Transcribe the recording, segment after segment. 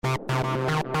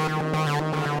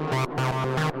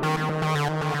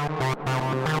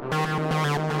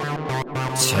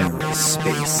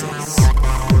TerraSpaces.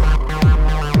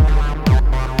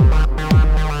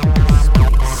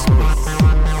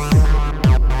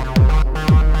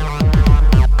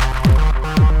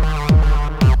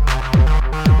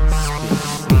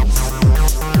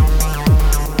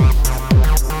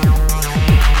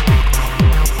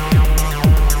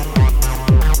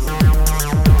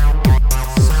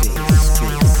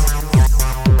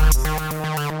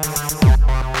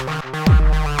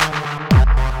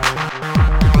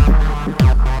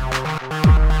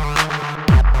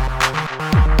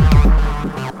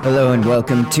 Hello and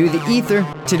welcome to The Ether.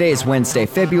 Today is Wednesday,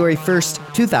 February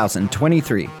 1st,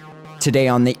 2023. Today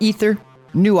on The Ether,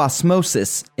 new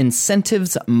Osmosis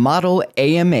Incentives Model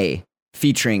AMA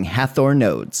featuring Hathor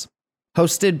nodes.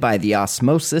 Hosted by the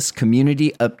Osmosis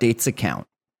Community Updates account.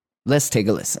 Let's take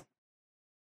a listen.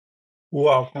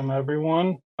 Welcome,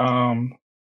 everyone. I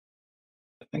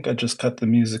think I just cut the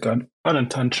music on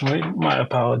unintentionally. My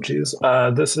apologies.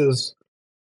 This is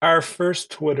our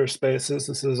first Twitter Spaces.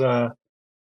 This is a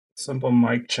simple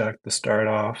mic check to start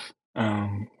off.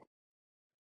 I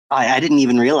didn't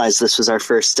even realize this was our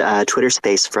first Twitter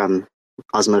space from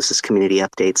Osmosis Community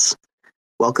Updates.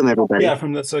 Welcome, everybody. Yeah,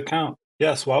 from this account.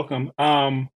 Yes, welcome.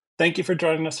 Thank you for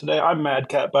joining us today. I'm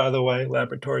Madcat, by the way,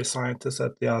 laboratory scientist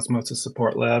at the Osmosis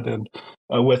Support Lab, and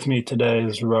with me today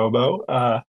is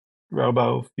Robo.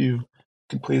 Robo, if you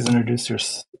could please introduce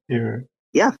yourself. Hey,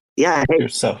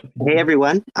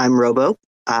 everyone. I'm Robo,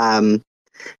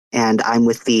 and I'm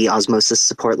with the Osmosis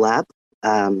Support Lab.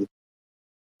 Can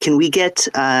we get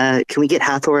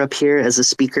Hathor up here as a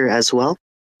speaker as well?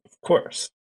 Of course.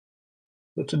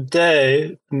 So today,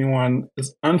 if anyone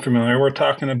is unfamiliar, we're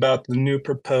talking about the new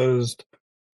proposed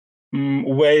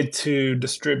way to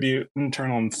distribute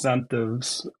internal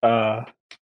incentives.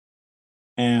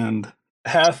 And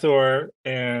Hathor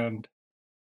and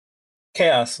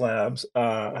Chaos Labs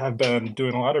have been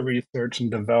doing a lot of research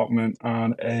and development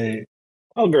on a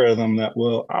algorithm that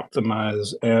will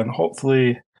optimize and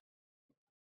hopefully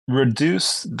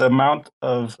reduce the amount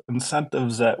of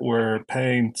incentives that we're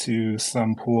paying to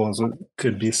some pools. It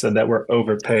could be said that we're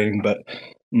overpaying, but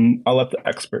I'll let the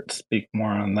experts speak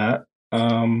more on that.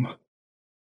 Can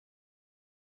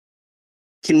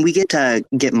we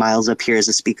get Miles up here as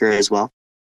a speaker as well?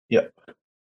 Yep.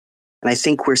 And I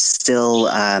think we're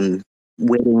still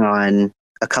waiting on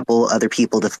a couple other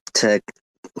people to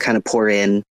kind of pour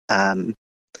in.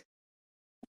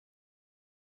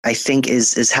 I think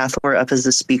is Hathor up as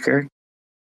a speaker?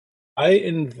 I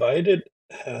invited.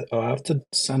 I'll have to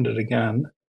send it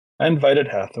again. I invited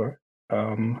Hathor.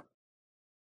 Yeah.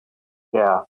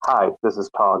 Hi, this is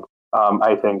Tog.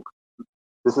 I think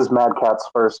this is Mad Cat's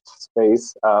first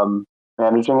space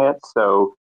managing it,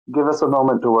 so give us a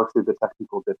moment to work through the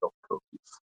technical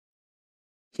difficulties.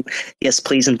 Yes,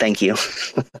 please and thank you.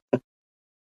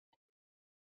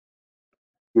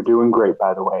 You're doing great,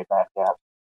 by the way, Mad Cat.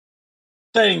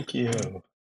 Thank you.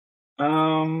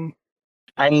 I'm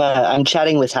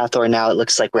chatting with Hathor now. It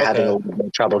looks like we're having a little bit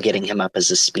of trouble getting him up as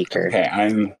a speaker. Okay, I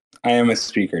am a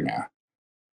speaker now.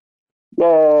 Yay!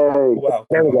 Wow.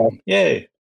 There we go. Yay.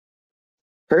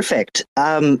 Perfect.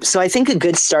 So I think a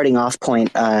good starting off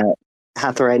point,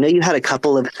 Hathor, I know you had a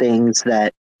couple of things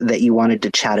that you wanted to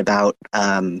chat about,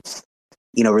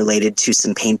 related to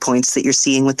some pain points that you're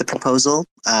seeing with the proposal.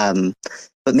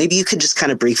 But maybe you could just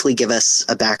kind of briefly give us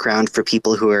a background for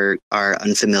people who are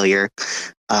unfamiliar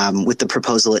with the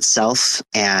proposal itself,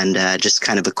 and just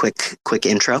kind of a quick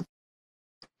intro.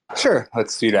 Sure,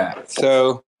 let's do that.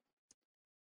 So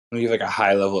let me give like a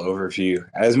high-level overview.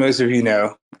 As most of you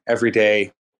know, every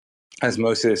day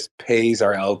Osmosis pays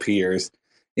our LPers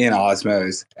in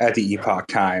Osmos at the epoch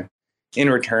time in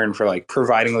return for like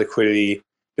providing liquidity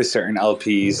to certain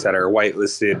LPs that are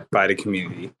whitelisted by the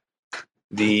community.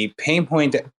 The pain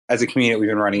point as a community we've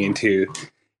been running into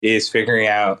is figuring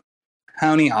out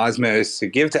how many Osmos to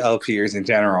give to LPers in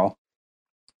general,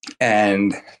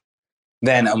 and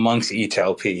then amongst each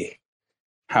LP,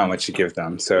 how much to give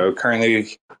them. So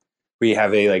currently we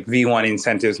have a like V1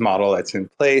 incentives model that's in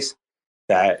place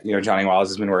that, Johnny Wiles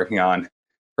has been working on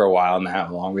for a while now,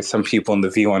 along with some people in the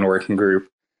V1 working group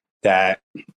that,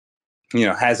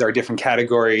 has our different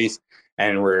categories,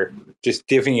 and we're just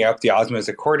divvying up the Osmos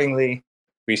accordingly.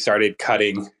 We started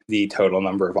cutting the total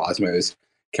number of Osmos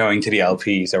going to the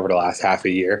LPs over the last half a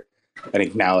year. I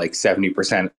think now like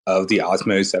 70% of the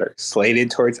Osmos that are slated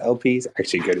towards LPs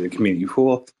actually go to the community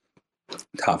pool.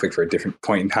 Topic for a different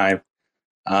point in time.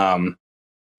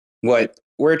 What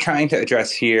we're trying to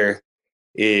address here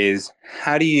is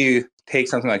how do you take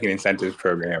something like an incentives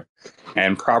program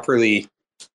and properly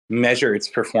measure its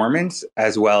performance,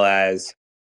 as well as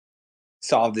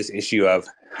solve this issue of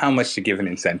how much to give in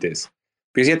incentives.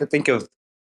 Because you have to think of,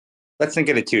 let's think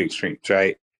of the two extremes,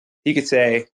 right? You could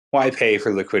say, why pay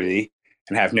for liquidity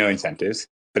and have no incentives?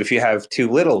 But if you have too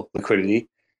little liquidity,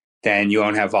 then you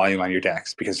won't have volume on your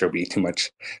DEX because there'll be too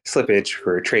much slippage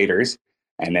for traders.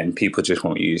 And then people just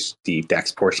won't use the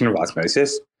DEX portion of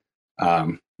Osmosis.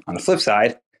 On the flip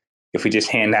side, if we just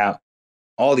hand out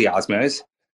all the Osmos,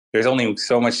 there's only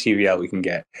so much TVL we can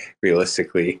get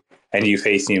realistically. And you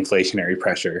face the inflationary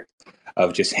pressure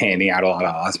of just handing out a lot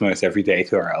of Osmos every day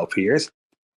to our LPers.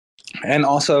 And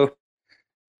also,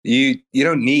 you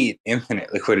don't need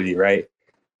infinite liquidity, right?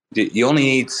 You only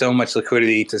need so much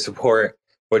liquidity to support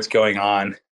what's going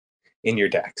on in your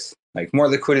DEX. Like, more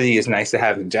liquidity is nice to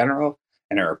have in general,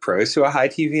 and there are pros to a high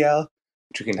TVL,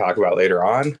 which we can talk about later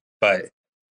on. But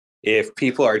if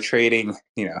people are trading,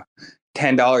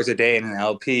 $10 a day in an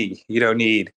LP, you don't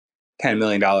need $10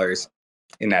 million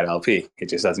in that LP. It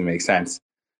just doesn't make sense.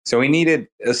 So we needed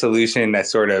a solution that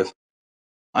sort of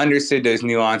understood those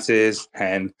nuances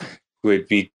and would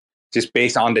be just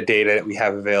based on the data that we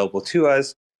have available to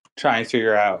us, try and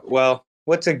figure out, well,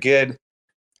 what's a good,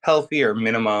 healthy or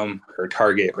minimum or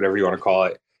target, whatever you want to call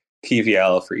it,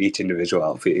 TVL for each individual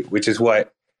LP, which is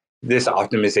what this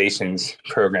optimizations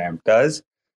program does.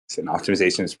 It's an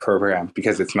optimizations program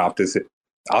because it's an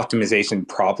optimization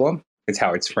problem. It's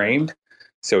how it's framed.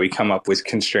 So we come up with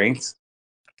constraints,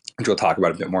 which we'll talk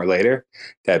about a bit more later,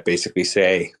 that basically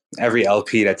say every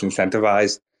LP that's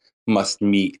incentivized must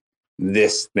meet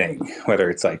this thing, whether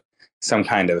it's like some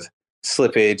kind of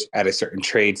slippage at a certain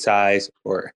trade size,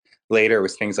 or later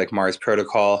with things like Mars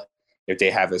Protocol, if they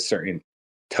have a certain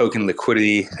token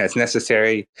liquidity that's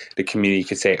necessary, the community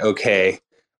could say, okay,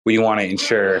 we want to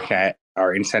ensure that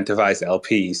our incentivized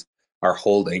LPs are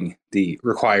holding the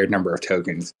required number of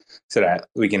tokens so that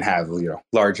we can have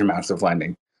large amounts of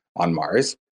lending on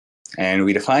Mars. And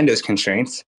we define those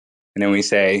constraints, and then we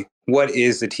say, what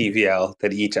is the TVL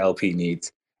that each LP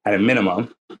needs at a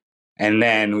minimum? And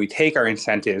then we take our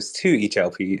incentives to each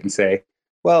LP and say,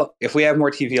 well, if we have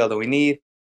more TVL than we need,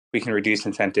 we can reduce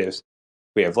incentives.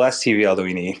 If we have less TVL than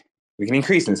we need, we can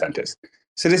increase incentives.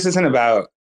 So this isn't about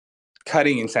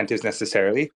cutting incentives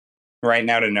necessarily. Right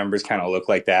now, the numbers kind of look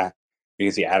like that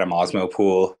because the Atom Osmo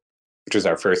pool, which was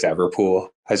our first ever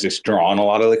pool, has just drawn a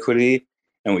lot of liquidity,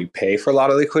 and we pay for a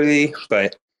lot of liquidity,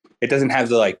 but it doesn't have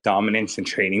the dominance and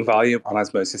trading volume on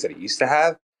Osmosis that it used to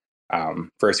have.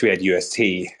 First, we had UST,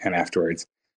 and afterwards,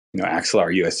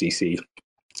 Axelar USDC.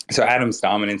 So Atom's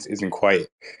dominance isn't quite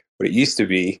what it used to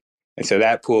be. And so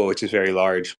that pool, which is very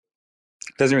large,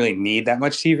 doesn't really need that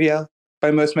much TVL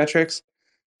by most metrics.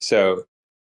 So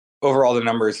overall, the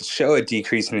numbers show a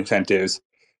decrease in incentives,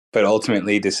 but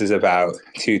ultimately this is about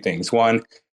two things. One,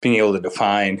 being able to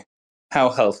define how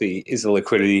healthy is the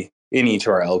liquidity in each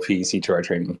of our LPs, each of our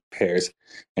trading pairs.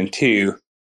 And two,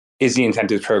 is the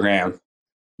incentives program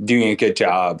doing a good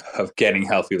job of getting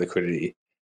healthy liquidity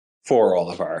for all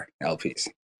of our LPs?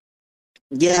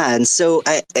 Yeah, and so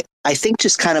I think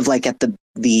just kind of like at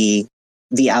the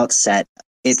outset,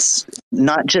 it's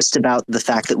not just about the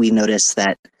fact that we noticed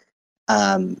that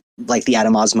like the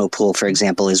Atom Osmo pool, for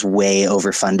example, is way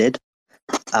overfunded.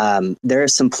 There are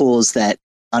some pools that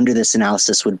under this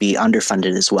analysis would be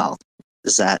underfunded as well.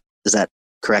 Is that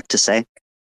correct to say?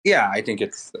 Yeah, I think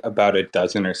it's about a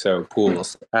dozen or so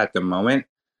pools at the moment.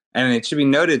 And it should be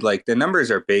noted, the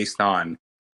numbers are based on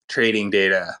trading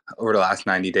data over the last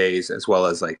 90 days, as well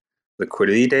as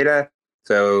liquidity data.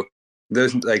 So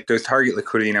those target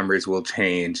liquidity numbers will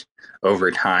change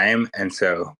over time. And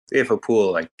so if a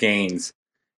pool gains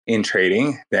in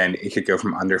trading, then it could go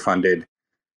from underfunded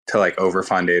to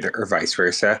overfunded, or vice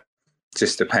versa,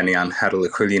 just depending on how the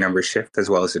liquidity numbers shift as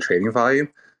well as the trading volume.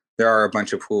 There are a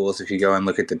bunch of pools. If you go and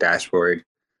look at the dashboard,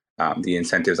 the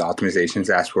incentives optimizations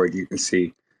dashboard, you can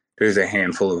see there's a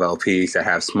handful of LPs that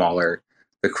have smaller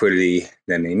liquidity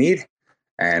than they need.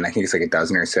 And I think it's a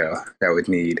dozen or so that would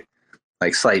need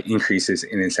slight increases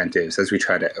in incentives as we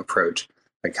try to approach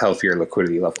healthier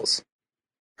liquidity levels.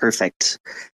 Perfect.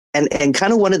 And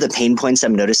kind of one of the pain points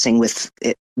I'm noticing with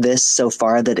this so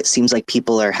far that it seems like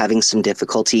people are having some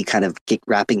difficulty kind of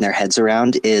wrapping their heads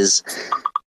around is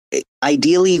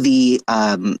ideally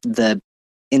the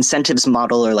incentives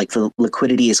model, or the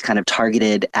liquidity, is kind of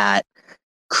targeted at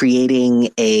creating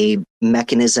a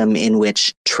mechanism in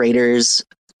which traders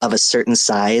of a certain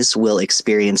size will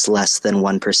experience less than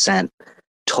 1%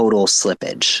 total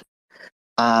slippage.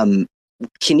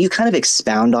 Can you kind of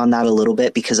expound on that a little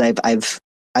bit? Because I've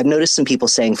noticed some people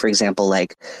saying, for example,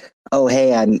 oh,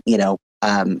 hey,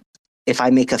 if I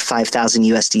make a 5,000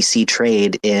 USDC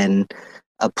trade in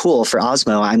a pool for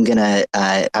Osmo, I'm gonna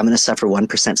suffer 1%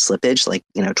 slippage, like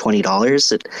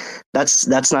 $20.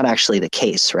 That's not actually the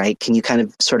case, right? Can you kind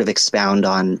of sort of expound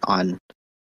on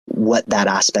what that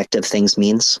aspect of things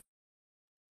means?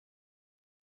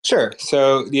 Sure.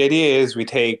 So the idea is we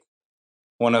take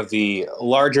one of the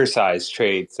larger size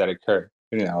trades that occur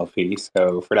in an LP.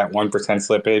 So for that 1%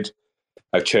 slippage,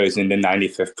 I've chosen the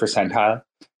 95th percentile.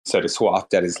 So the swap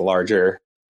that is larger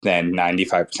than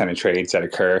 95% of trades that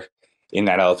occur in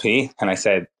that LP. And I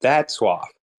said that swap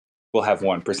will have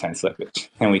 1% slippage.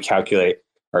 And we calculate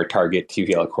our target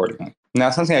TVL accordingly.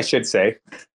 Now, something I should say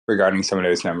regarding some of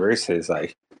those numbers is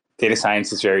like data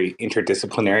science is very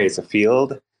interdisciplinary as a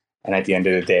field. And at the end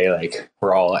of the day, like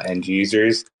we're all end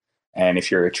users. And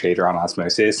if you're a trader on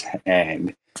Osmosis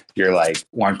and you're like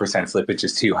 1% slippage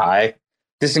is too high,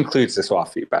 this includes the swap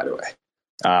fee, by the way.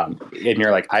 And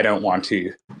you're like, I don't want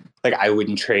to, like, I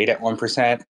wouldn't trade at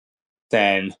 1%,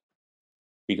 then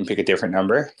we can pick a different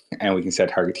number and we can set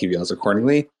target TVLs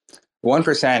accordingly.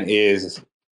 1% is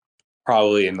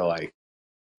probably in the like,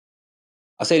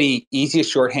 I'll say the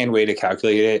easiest shorthand way to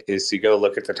calculate it is to go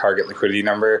look at the target liquidity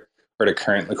number or the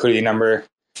current liquidity number.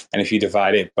 And if you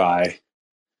divide it by,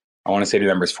 I want to say the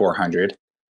number is 400,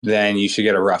 then you should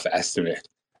get a rough estimate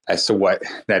as to what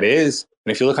that is.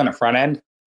 And if you look on the front end,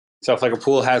 so if like a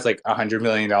pool has like $100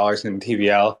 million in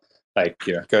TVL, like,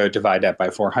 go divide that by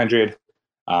 400,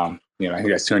 I think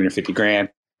that's 250 grand.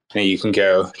 And you can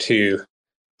go to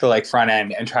the like front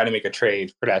end and try to make a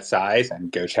trade for that size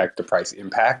and go check the price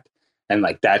impact. And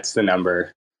like, that's the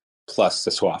number plus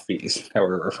the swap fees that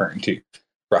we're referring to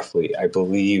roughly. I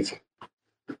believe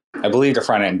the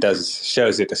front end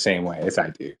shows it the same way as I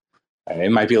do.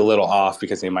 It might be a little off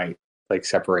because they might like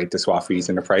separate the swap fees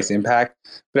and the price impact,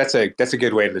 but that's a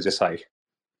good way to just like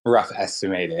rough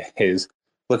estimate it. Is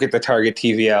look at the target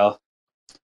TVL,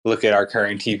 look at our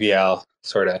current TVL,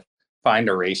 sort of find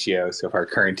a ratio. So if our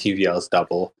current TVL is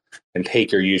double, then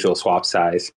take your usual swap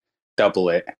size, double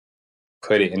it,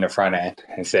 put it in the front end,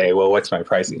 and say, well, what's my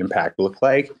price impact look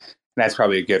like? And that's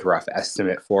probably a good rough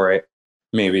estimate for it.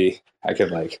 Maybe I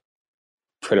could like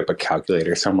put up a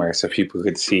calculator somewhere so people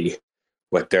could see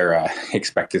what their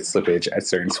expected slippage at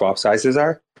certain swap sizes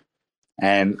are.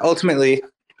 And ultimately,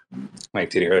 like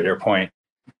to the earlier point,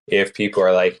 if people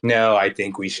are like, no, I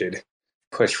think we should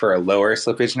push for a lower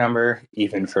slippage number,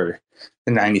 even for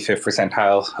the 95th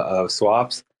percentile of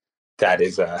swaps, that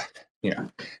is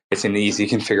it's an easy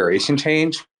configuration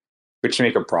change. Which, to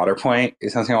make a broader point,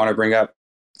 is something I want to bring up.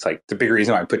 It's like the big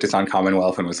reason why I put this on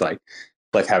Commonwealth and was like,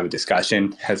 let's have a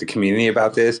discussion as a community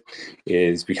about this,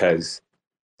 is because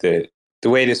the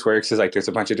way this works is like there's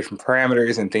a bunch of different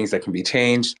parameters and things that can be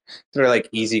changed that are like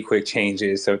easy, quick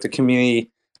changes. So if the community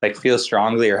like feels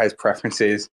strongly or has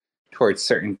preferences towards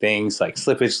certain things like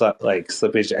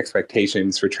slippage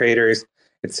expectations for traders,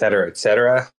 et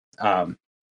cetera,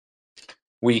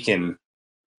 we can,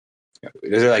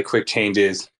 those are like quick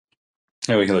changes,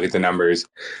 and we can look at the numbers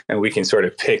and we can sort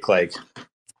of pick like,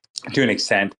 to an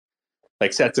extent,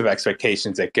 like sets of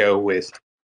expectations that go with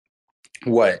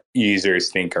what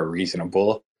users think are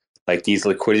reasonable. Like these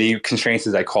liquidity constraints,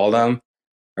 as I call them,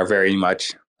 are very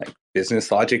much like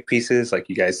business logic pieces. Like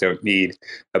you guys don't need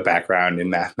a background in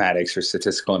mathematics or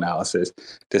statistical analysis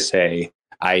to say,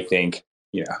 I think,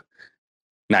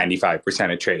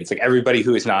 95% of trades, like everybody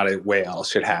who is not a whale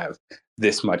should have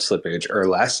this much slippage or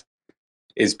less,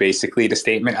 is basically the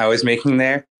statement I was making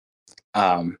there.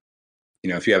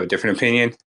 If you have a different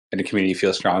opinion and the community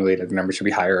feels strongly that the number should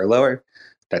be higher or lower,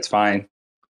 that's fine.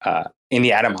 In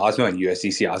the Atom Osmo and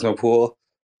USDC Osmo pool,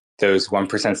 those 1%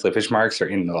 slippage marks are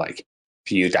in the like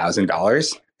few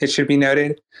 $1,000s, it should be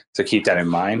noted. So keep that in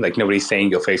mind. Like nobody's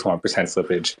saying you'll face 1%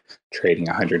 slippage trading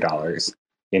 $100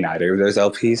 in either of those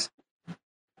LPs.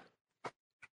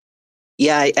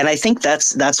 Yeah, and I think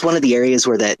that's one of the areas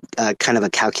where that kind of a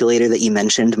calculator that you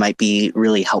mentioned might be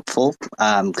really helpful,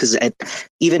 because it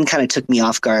even kind of took me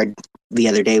off guard the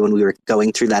other day when we were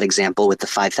going through that example with the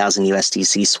 5,000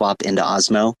 USDC swap into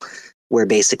Osmo, where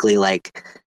basically like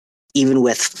even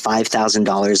with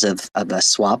 $5,000 of a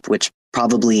swap, which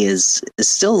probably is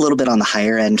still a little bit on the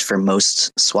higher end for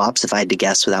most swaps, if I had to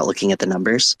guess without looking at the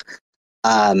numbers,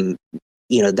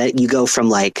 that you go from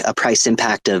like a price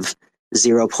impact of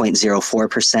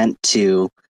 0.04% to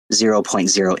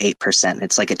 0.08%.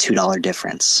 It's like a $2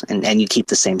 difference, and you keep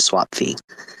the same swap fee.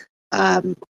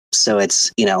 So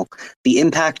it's, the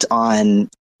impact on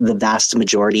the vast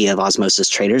majority of Osmosis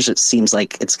traders, it seems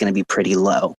like it's going to be pretty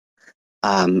low.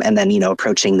 And then,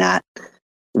 approaching that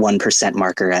 1%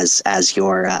 marker as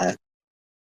your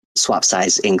swap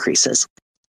size increases.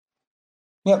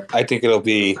 Yep, I think it'll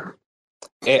be.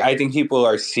 I think people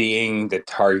are seeing the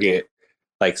target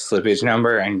like slippage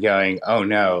number and going, "Oh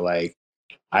no, like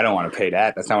I don't want to pay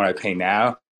that. That's not what I pay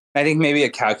now." I think maybe a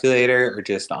calculator or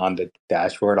just on the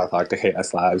dashboard, I'll talk to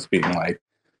KS Labs, being like,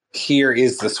 "Here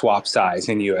is the swap size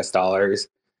in US dollars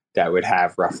that would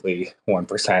have roughly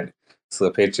 1%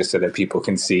 slippage," just so that people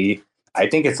can see. I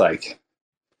think it's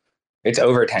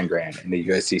over 10 grand in the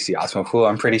USDC Osmo pool.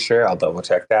 I'm pretty sure. I'll double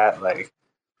check that. Like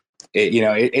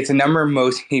it's a number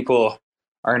most people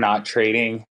are not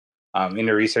trading. In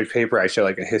the research paper, I show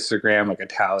like a histogram, like a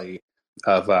tally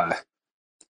of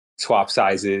swap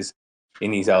sizes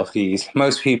in these LPs.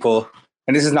 Most people,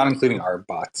 and this is not including our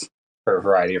bots for a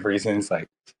variety of reasons, like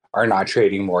are not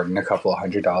trading more than a couple of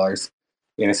 $100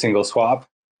 in a single swap.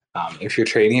 If you're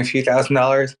trading a few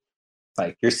 $1,000s,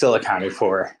 like you're still accounted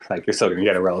for, like you're still going to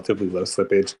get a relatively low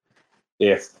slippage.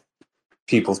 If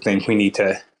people think we need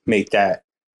to make that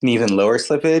an even lower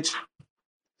slippage,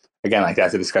 again, like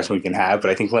that's a discussion we can have.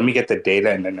 But I think let me get the data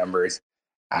and the numbers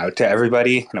out to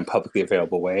everybody in a publicly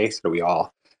available way so we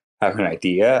all have an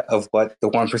idea of what the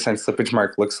 1% slippage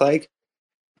mark looks like.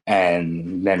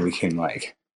 And then we can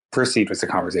like proceed with the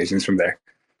conversations from there.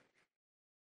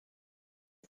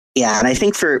 Yeah, and I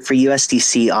think for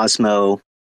USDC Osmo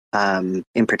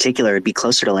in particular, it'd be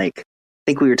closer to like, I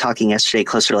think we were talking yesterday,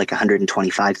 closer to like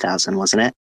 125,000, wasn't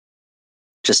it?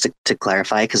 Just to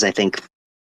clarify, because I think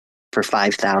for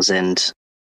 5,000.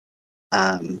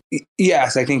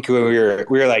 Yes, I think we were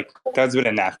like that was a bit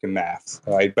of napkin math,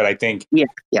 right? But I think yeah,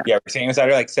 we're saying it was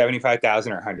either like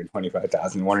 75,000 or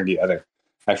 125,000, one or the other.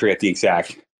 I forget the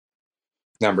exact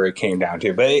number it came down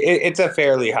to, but it's a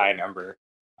fairly high number.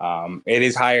 It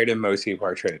is higher than most people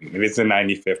are trading. It is the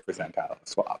 95th percentile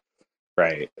swap,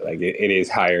 right? Like it is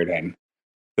higher than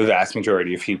the vast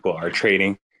majority of people are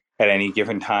trading at any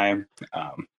given time.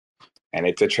 And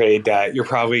it's a trade that you're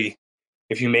probably,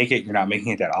 if you make it, you're not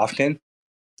making it that often.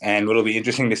 And what'll be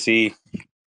interesting to see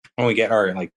when we get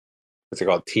our, like, what's it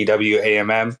called,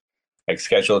 TWAMM, like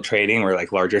scheduled trading, where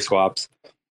like larger swaps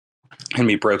can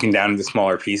be broken down into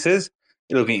smaller pieces.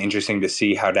 It'll be interesting to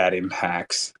see how that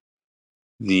impacts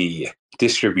the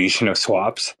distribution of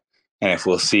swaps, and if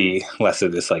we'll see less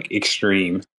of this like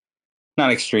extreme,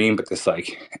 not extreme, but this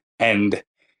like end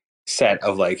set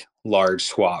of like large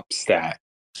swaps that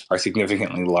are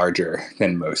significantly larger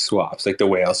than most swaps, like the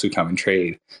whales who come and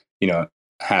trade,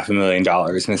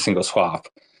 $500,000 in a single swap.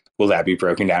 Will that be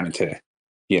broken down into,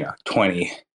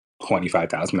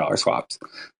 $25,000 swaps?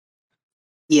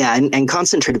 Yeah, and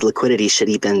concentrated liquidity should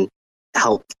even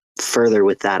help further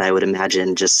with that, I would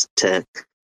imagine, just to,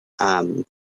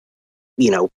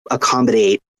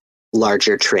 accommodate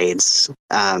larger trades.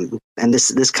 And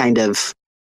this kind of,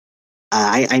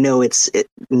 I know it's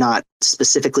not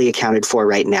specifically accounted for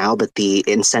right now, but the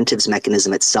incentives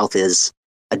mechanism itself is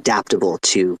adaptable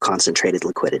to concentrated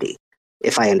liquidity,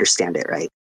 if I understand it right.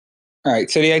 All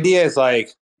right. So the idea is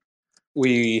like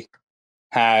we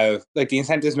have like the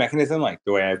incentives mechanism, like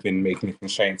the way I've been making the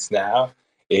constraints now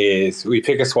is we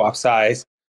pick a swap size,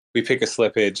 we pick a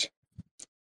slippage,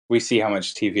 we see how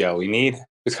much TVL we need.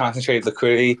 With concentrated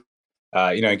liquidity,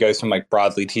 it goes from like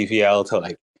broadly TVL to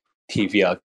like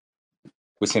TVL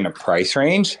within a price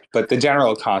range, but the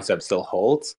general concept still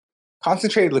holds.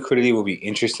 Concentrated liquidity will be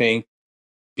interesting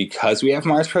because we have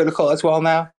Mars Protocol as well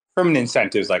now from an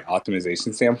incentives like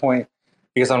optimization standpoint.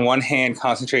 Because on one hand,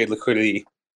 concentrated liquidity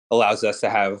allows us to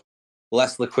have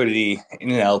less liquidity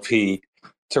in an LP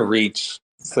to reach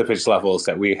slippage levels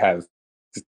that we have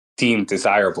deemed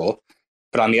desirable.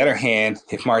 But on the other hand,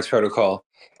 if Mars Protocol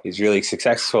is really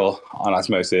successful on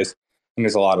Osmosis and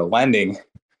there's a lot of lending,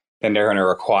 then they're going to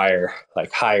require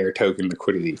like higher token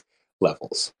liquidity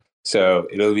levels. So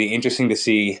it'll be interesting to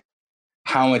see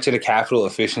how much of the capital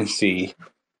efficiency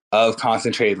of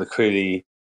concentrated liquidity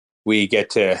we get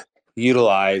to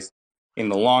utilize in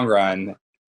the long run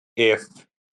if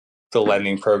the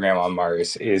lending program on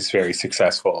Mars is very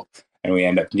successful and we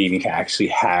end up needing to actually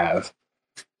have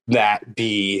that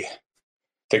be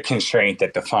the constraint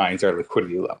that defines our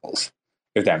liquidity levels,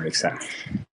 if that makes sense.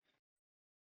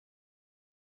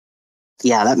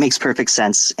 Yeah, that makes perfect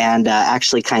sense. And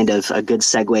actually kind of a good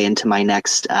segue into my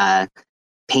next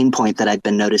pain point that I've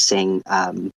been noticing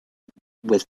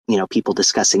with people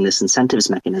discussing this incentives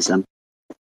mechanism.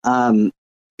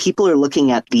 People are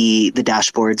looking at the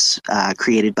dashboards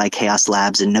created by Chaos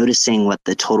Labs and noticing what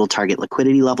the total target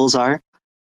liquidity levels are.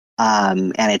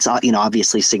 And it's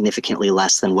obviously significantly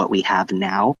less than what we have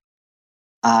now.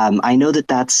 I know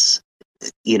that's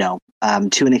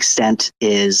to an extent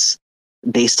is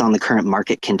based on the current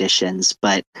market conditions,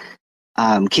 but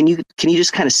Can you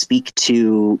just kind of speak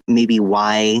to maybe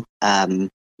why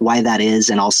that is,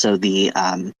 and also the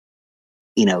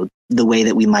the way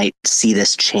that we might see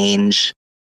this change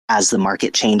as the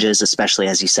market changes, especially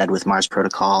as you said with Mars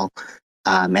Protocol,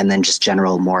 and then just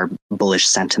general more bullish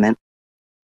sentiment?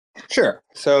 Sure.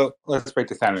 So let's break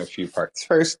this down in a few parts.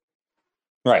 First,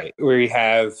 right, we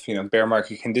have bear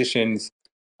market conditions.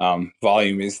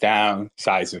 Volume is down,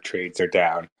 size of trades are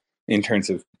down in terms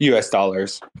of US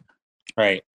dollars,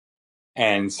 right?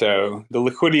 And so the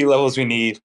liquidity levels we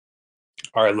need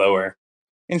are lower.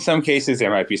 In some cases, they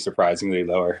might be surprisingly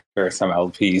lower. There are some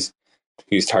LPs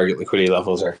whose target liquidity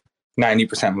levels are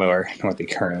 90% lower than what they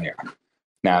currently are.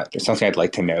 Now, there's something I'd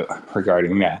like to note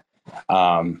regarding that.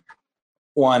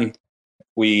 One,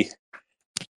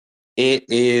 it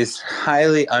is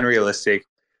highly unrealistic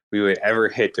we would ever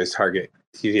hit those target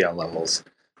TVL levels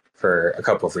for a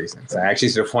couple of reasons. I actually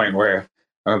to the point where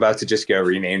I'm about to just go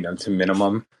rename them to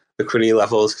minimum liquidity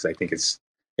levels because I think it's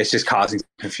just causing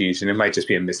confusion. It might just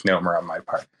be a misnomer on my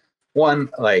part. One,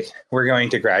 we're going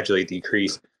to gradually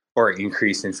decrease or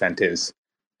increase incentives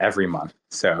every month.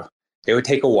 So it would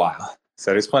take a while.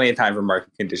 So there's plenty of time for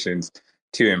market conditions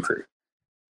to improve.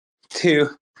 Two,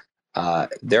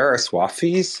 there are swap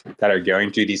fees that are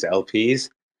going through these LPs.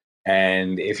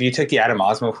 And if you took the Atom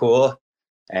Osmo pool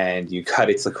and you cut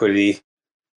its liquidity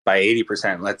by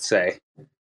 80%, let's say,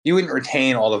 you wouldn't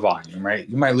retain all the volume, right?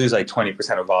 You might lose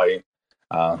 20% of volume.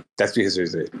 That's because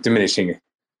there's a diminishing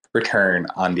return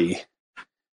on the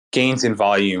gains in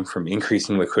volume from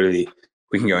increasing liquidity.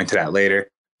 We can go into that later.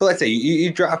 But let's say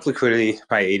you drop liquidity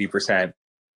by 80%,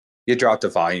 you drop the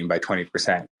volume by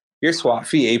 20%. Your swap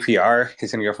fee APR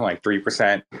is going to go from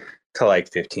 3% to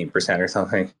 15% or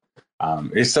something.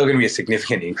 It's still going to be a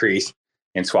significant increase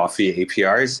in swap fee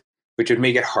APRs, which would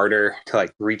make it harder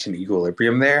to reach an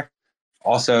equilibrium there.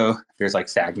 Also, there's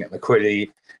stagnant liquidity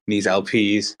in these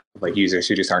LPs, users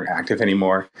who just aren't active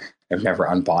anymore, have never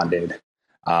unbonded.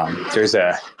 There's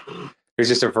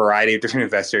just a variety of different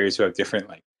investors who have different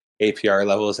APR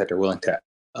levels that they're willing to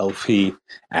LP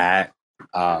at.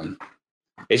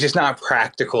 It's just not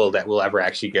practical that we'll ever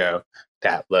actually go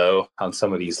that low on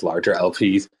some of these larger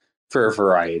LPs for a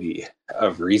variety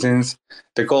of reasons.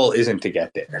 The goal isn't to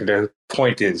get there. The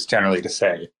point is generally to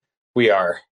say we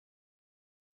are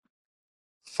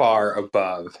far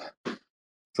above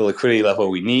the liquidity level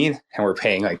we need, and we're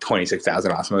paying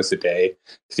 26,000 Osmos a day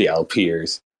to the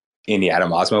LPers in the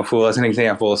Atom Osmo pool as an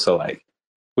example. So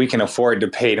we can afford to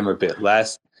pay them a bit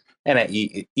less, and at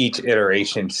each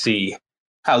iteration see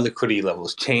how liquidity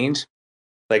levels change.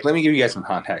 Let me give you guys some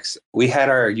context. We had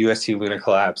our UST Luna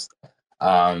collapse.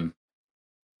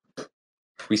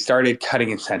 We started cutting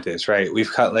incentives, right?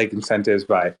 We've cut incentives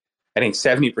by, I think,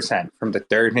 70% from the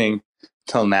third thing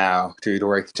till now through the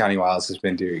work that Johnny Wiles has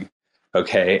been doing.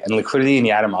 Okay. And liquidity in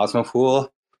the Atom Osmo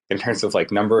pool, in terms of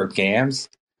number of GAMs,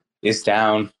 is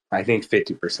down, I think,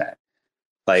 50%.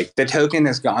 The token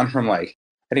has gone from I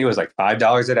think it was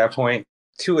 $5 at that point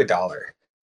to $1.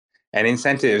 And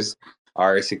incentives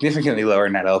are significantly lower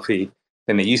in that LP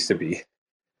than they used to be.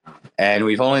 And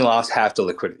we've only lost half the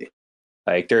liquidity.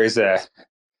 There's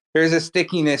a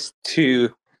stickiness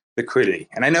to liquidity.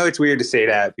 And I know it's weird to say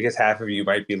that because half of you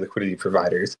might be liquidity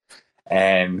providers.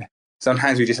 And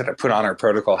sometimes we just have to put on our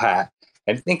protocol hat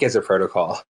and think as a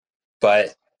protocol.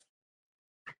 But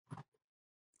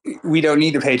we don't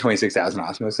need to pay 26,000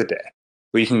 Osmos a day.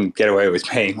 We can get away with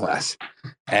paying less.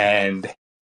 And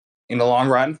in the long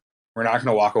run, we're not going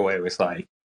to walk away with $11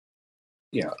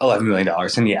 million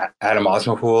in the Atom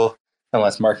Osmo pool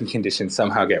unless market conditions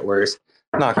somehow get worse.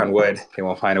 Knock on wood, they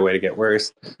won't find a way to get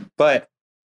worse. But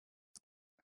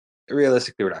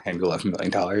realistically, we're not going to do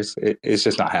 $11 million. It's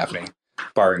just not happening,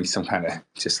 barring some kind of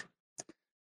just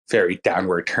very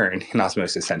downward turn in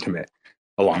osmosis sentiment,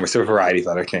 along with a variety of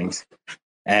other things.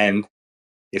 And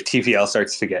if TVL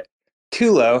starts to get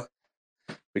too low,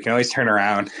 we can always turn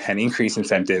around and increase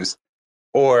incentives,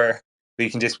 or we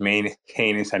can just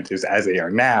maintain incentives as they are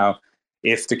now.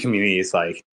 If the community is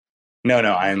no,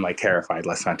 I'm terrified,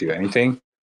 let's not do anything,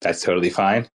 that's totally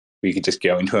fine. We could just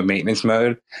go into a maintenance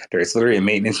mode. There's literally a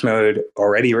maintenance mode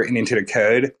already written into the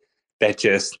code that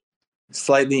just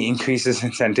slightly increases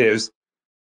incentives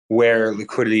where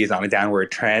liquidity is on a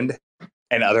downward trend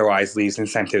and otherwise leaves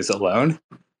incentives alone.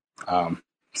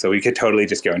 So we could totally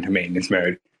just go into maintenance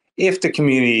mode if the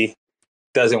community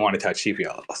doesn't want to touch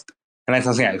TVL levels. And that's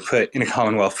something I put in a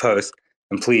Commonwealth post.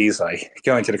 And please,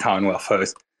 go into the Commonwealth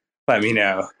post. Let me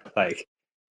know,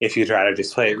 if you'd rather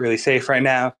just play it really safe right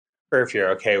now, or if you're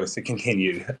okay with the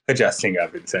continued adjusting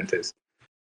of incentives.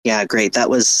 Yeah, great. That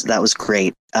was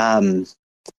great.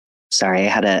 Sorry, I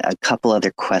had a couple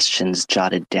other questions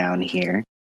jotted down here.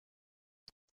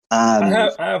 I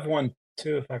have one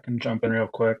too, if I can jump in real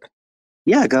quick.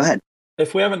 Yeah, go ahead.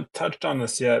 If we haven't touched on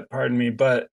this yet, pardon me,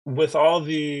 but with all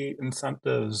the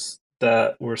incentives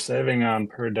that we're saving on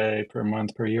per day, per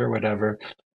month, per year, whatever,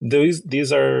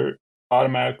 these are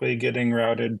automatically getting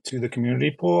routed to the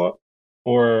community pool,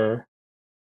 or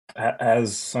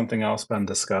has something else been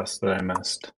discussed that I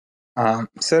missed?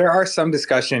 So there are some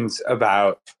discussions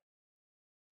about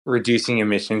reducing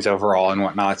emissions overall and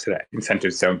whatnot so that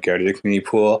incentives don't go to the community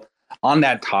pool. On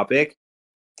that topic,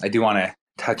 I do want to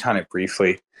touch on it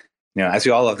briefly. As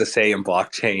we all love to say in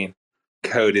blockchain,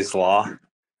 code is law.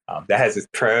 That has its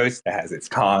pros, that has its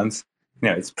cons.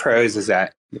 Its pros is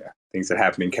that things that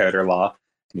happen in code are law,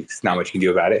 and there's not much you can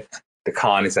do about it. The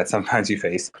con is that sometimes you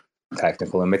face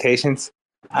technical limitations.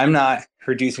 I'm not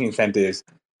reducing incentives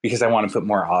because I want to put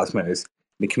more Osmos in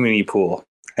the community pool.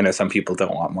 I know some people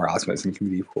don't want more Osmos in the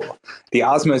community pool. The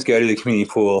Osmos go to the community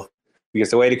pool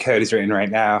because the way the code is written right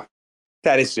now,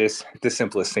 that is just the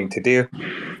simplest thing to do.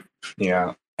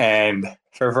 And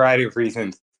for a variety of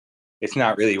reasons, it's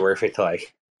not really worth it to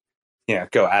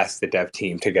go ask the dev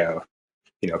team to go,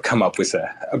 come up with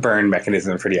a burn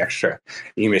mechanism for the extra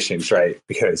emissions, right?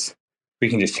 Because we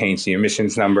can just change the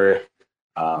emissions number.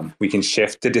 We can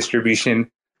shift the distribution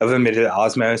of emitted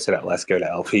osmos so that less go to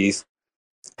LPs.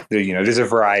 There's a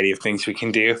variety of things we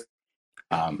can do.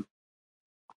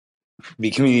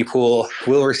 The community pool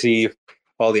will receive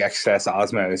all the excess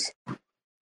osmos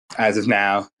as of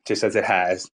now, just as it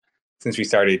has since we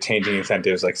started changing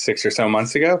incentives like 6 or so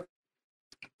months ago.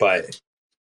 But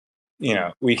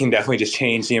we can definitely just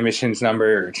change the emissions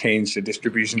number or change the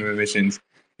distribution of emissions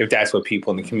if that's what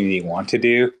people in the community want to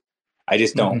do. I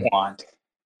just don't want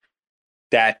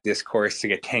that discourse to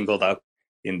get tangled up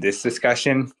in this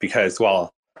discussion because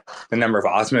while the number of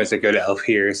osmos that go to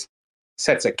LPers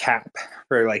sets a cap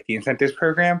for the incentives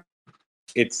program,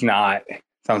 it's not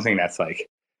something that's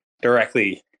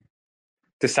directly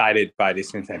decided by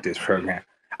this incentives program.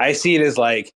 I see it as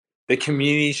the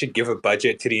community should give a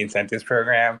budget to the incentives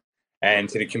program and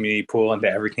to the community pool and to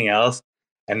everything else,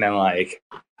 and then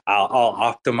I'll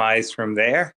optimize from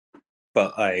there.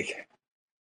 But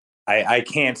I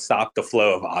can't stop the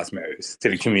flow of osmos to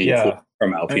the community pool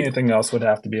from LP. Anything else would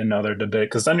have to be another debate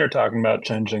because then you're talking about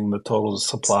changing the total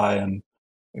supply and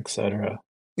etc.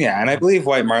 Yeah, and I believe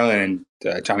White Marlin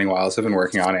and Johnny Wiles have been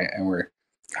working on it, and we're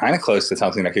kind of close to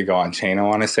something that could go on chain. I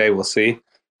want to say we'll see,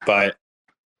 but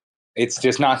it's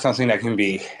just not something that can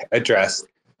be addressed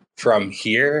from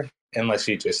here unless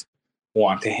you just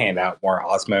want to hand out more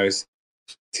osmos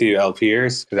to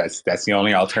LPers. That's the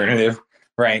only alternative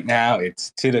right now.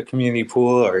 It's to the community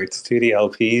pool or it's to the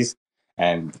LPs.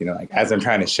 And as I'm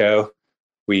trying to show,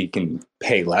 we can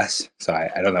pay less. So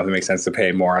I don't know if it makes sense to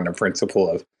pay more on the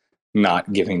principle of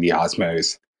not giving the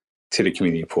osmos to the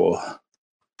community pool.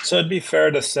 So it'd be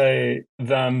fair to say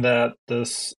then that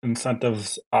this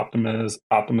incentives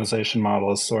optimization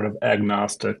model is sort of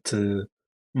agnostic to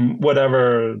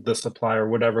whatever the supply or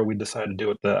whatever we decide to do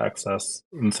with the excess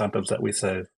incentives that we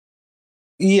save.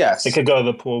 Yes. It could go to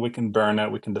the pool, we can burn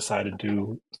it, we can decide to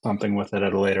do something with it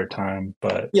at a later time.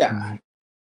 But yeah.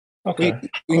 Okay. We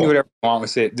can do whatever we want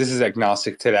with it. This is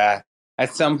agnostic to that.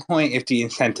 At some point, if the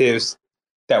incentives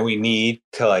that we need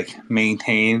to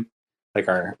maintain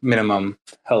our minimum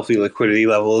healthy liquidity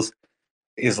levels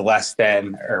is less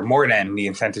than or more than the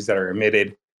incentives that are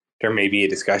emitted, there may be a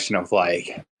discussion of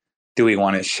do we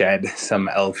want to shed some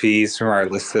LPs from our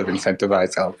list of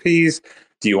incentivized LPs?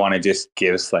 Do you want to just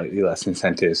give slightly less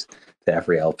incentives to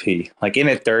every LP? In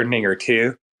a thirdning or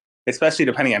two, especially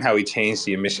depending on how we change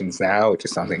the emissions now, which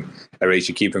is something everybody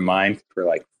should keep in mind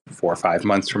for 4 or 5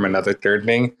 months from another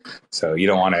thirdning. So you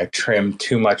don't want to trim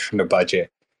too much from the budget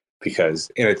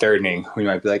because in a thirdning, we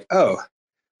might be oh,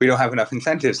 we don't have enough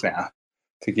incentives now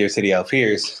to give to the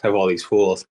LPers of all these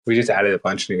pools. We just added a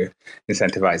bunch of new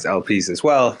incentivized LPs as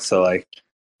well. So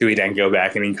do we then go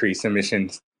back and increase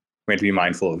emissions? We have to be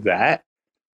mindful of that.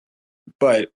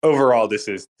 But overall, this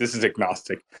is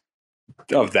agnostic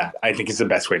of that. I think is the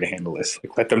best way to handle this.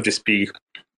 Let them just be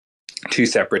two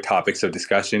separate topics of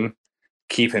discussion.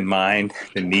 Keep in mind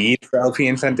the need for LP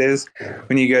incentives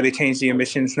when you go to change the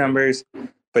emissions numbers,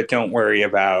 but don't worry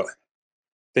about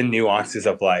the nuances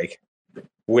of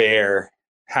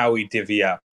how we divvy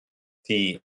up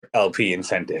the LP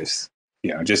incentives.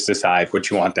 Just decide what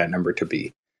you want that number to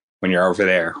be when you're over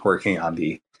there working on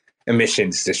the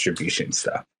emissions distribution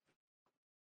stuff.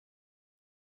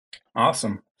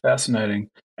 Awesome. Fascinating.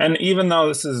 And even though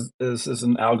this is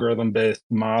an algorithm-based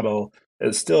model,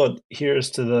 it still adheres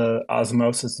to the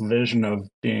Osmosis vision of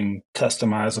being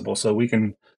customizable. So we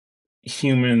can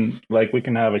human, like we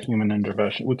can have a human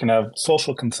intervention. We can have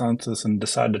social consensus and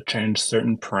decide to change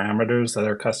certain parameters that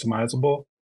are customizable.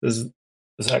 Is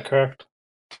that correct?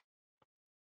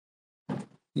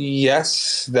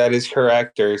 Yes, that is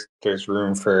correct. There's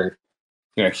room for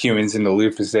humans in the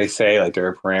loop, as they say. Like there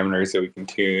are parameters that we can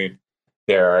tune.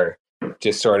 There are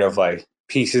just sort of like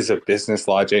pieces of business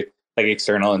logic, like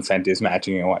external incentives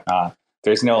matching and whatnot.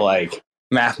 There's no like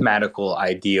mathematical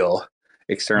ideal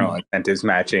external incentives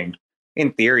matching.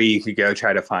 In theory, you could go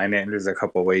try to find it, and there's a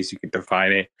couple of ways you could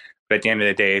define it. But at the end of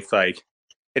the day, it's like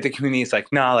if the community is like,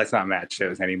 no, let's not match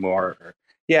those anymore. Or,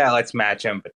 yeah, let's match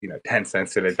them, but 10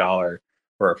 cents to the dollar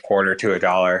or a quarter to a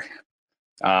dollar.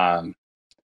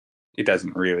 It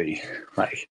doesn't really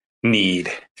like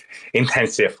need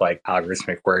intensive like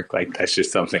algorithmic work. Like that's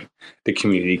just something the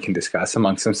community can discuss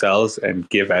amongst themselves and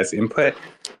give as input.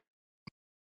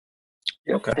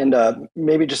 Yeah. Okay. And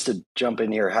maybe just to jump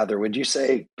in here, Heather, would you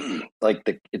say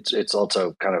like it's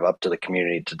also kind of up to the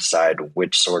community to decide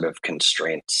which sort of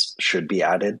constraints should be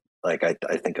added? Like I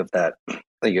think of that. I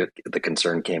think the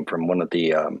concern came from one of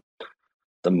the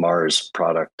Mars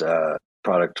product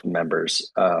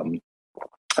members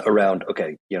around.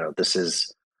 Okay, this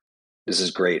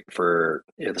is great for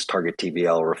this target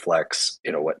TVL reflects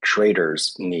what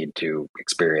traders need to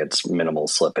experience minimal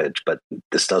slippage, but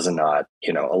this does not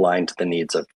align to the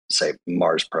needs of say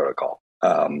Mars protocol.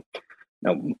 Now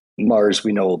Mars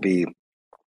we know will be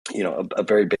a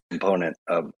very big component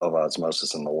of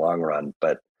Osmosis in the long run,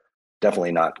 but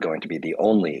definitely not going to be the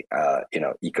only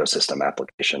ecosystem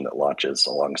application that launches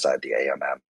alongside the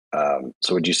AMM.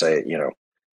 So would you say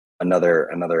another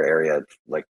area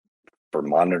like for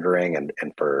monitoring and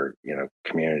for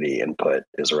community input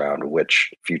is around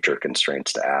which future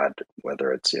constraints to add,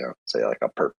 whether it's say like a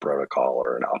perp protocol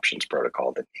or an options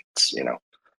protocol that needs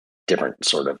different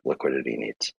sort of liquidity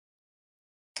needs?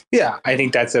 Yeah, I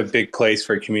think that's a big place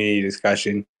for community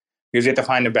discussion because you have to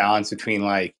find a balance between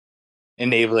like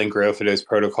enabling growth of those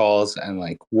protocols and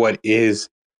like what is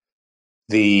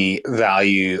the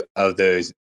value of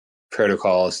those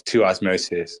protocols to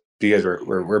Osmosis, because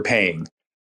we're paying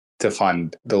to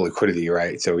fund the liquidity,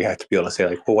 right? So we have to be able to say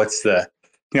like, well, what's the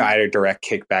either direct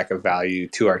kickback of value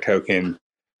to our token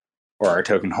or our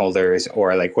token holders,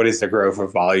 or like what is the growth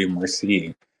of volume we're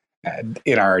seeing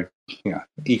in our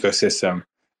ecosystem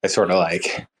that sort of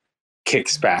like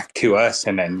kicks back to us,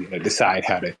 and then decide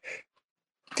how to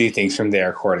do things from there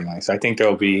accordingly. So I think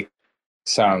there'll be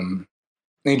some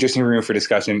interesting room for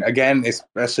discussion. Again,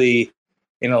 especially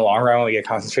in the long run when we get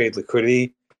concentrated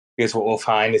liquidity, because what we'll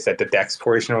find is that the DEX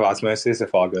portion of Osmosis,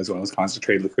 if all goes well with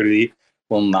concentrated liquidity,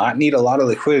 will not need a lot of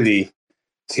liquidity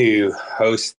to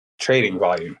host trading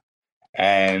volume.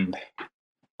 And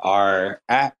our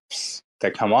apps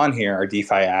that come on here, our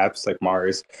DeFi apps like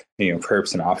Mars,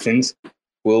 perps and options,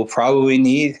 will probably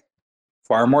need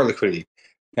far more liquidity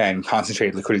than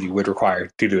concentrated liquidity would require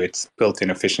due to its built-in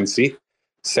efficiency.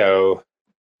 So,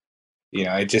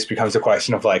 it just becomes a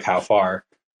question of like how far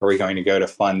are we going to go to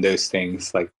fund those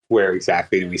things? Like where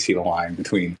exactly do we see the line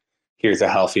between here's a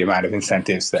healthy amount of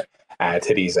incentives that add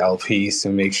to these LPs to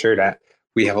make sure that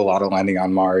we have a lot of lending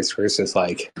on Mars versus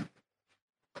like,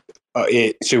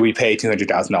 should we pay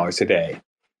 $200,000 a day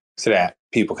so that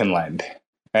people can lend?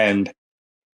 And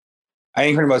I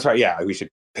think for the most part, yeah, we should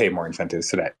pay more incentives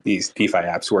so that these DeFi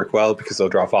apps work well because they'll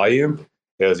draw volume.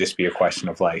 It'll just be a question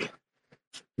of like,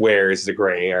 where is the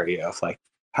gray area of like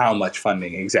how much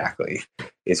funding exactly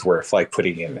is worth like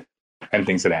putting in and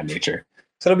things of that nature.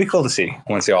 So it'll be cool to see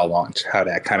once they all launch how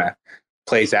that kind of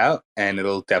plays out, and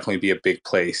it'll definitely be a big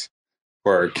place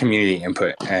for community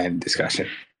input and discussion.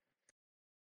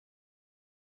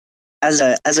 As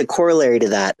a corollary to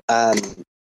that,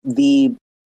 the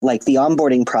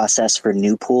onboarding process for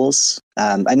new pools.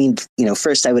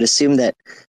 First I would assume that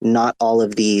not all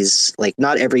of these, like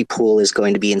not every pool is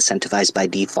going to be incentivized by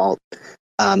default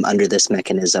under this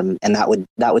mechanism, and that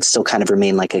would still kind of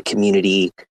remain like a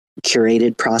community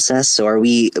curated process. So are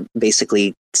we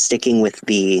basically sticking with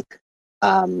the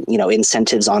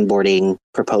incentives onboarding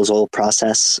proposal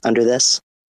process under this?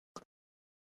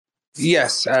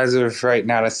 Yes, as of right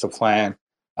now, that's the plan.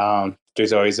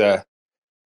 There's always a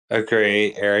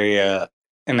gray area,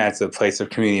 and that's a place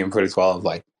of community input as well, of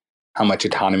like how much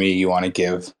autonomy you want to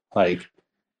give like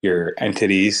your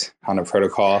entities on a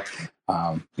protocol.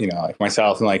 Like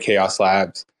myself and like Chaos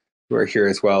Labs, who are here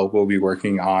as well, we'll be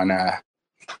working on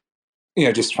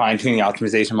just fine-tuning the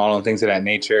optimization model and things of that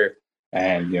nature.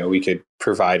 And we could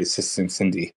provide assistance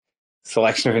in the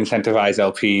selection of incentivized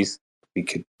LPs. We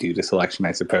could do the selection,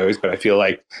 I suppose, but I feel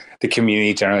like the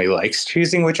community generally likes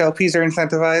choosing which LPs are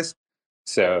incentivized.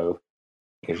 So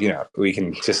if we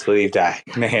can just leave that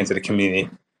in the hands of the community.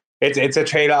 It's a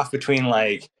trade-off between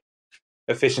like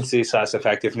efficiency /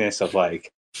 effectiveness of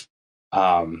like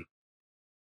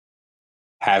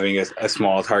having a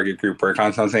small target group work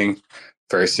on something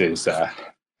versus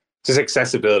just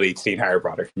accessibility to the entire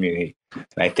broader community. And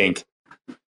I think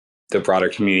the broader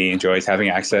community enjoys having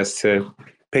access to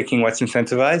picking what's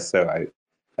incentivized. So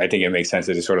I think it makes sense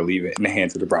to just sort of leave it in the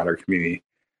hands of the broader community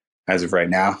as of right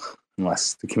now,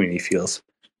 unless the community feels,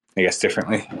 I guess,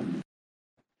 differently.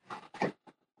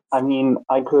 I mean,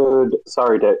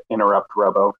 sorry to interrupt,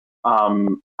 Robo.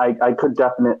 I could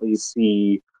definitely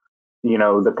see,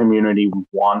 the community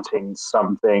wanting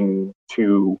something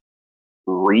to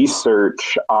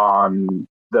research on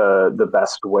the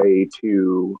best way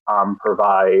to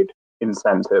provide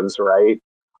incentives, right?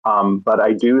 But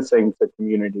I do think the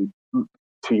community,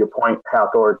 to your point,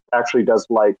 Hathor, actually does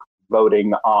like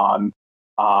voting on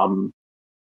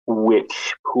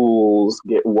which pools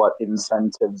get what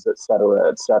incentives, et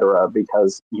cetera,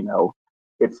 because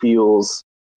it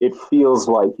feels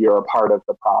like you're a part of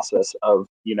the process of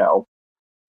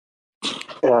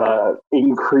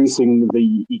increasing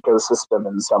the ecosystem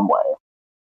in some way.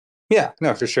 Yeah,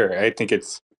 no, for sure. I think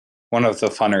it's one of the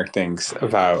funner things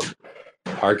about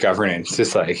our governance,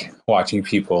 just like watching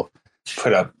people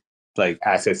put up like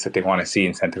assets that they want to see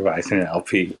incentivized in an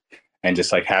LP, and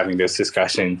just like having those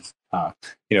discussions.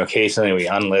 Occasionally we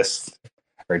unlist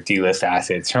or delist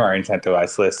assets from our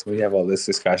incentivized list. We have all these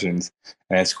discussions,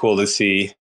 and it's cool to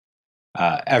see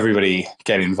everybody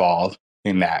get involved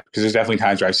in that, because there's definitely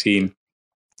times where I've seen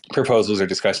proposals or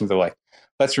discussions of like,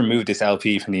 let's remove this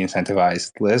LP from the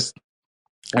incentivized list,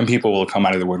 and people will come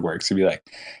out of the woodworks to be like,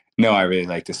 no, I really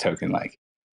like this token, like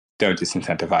don't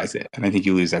disincentivize it. And I think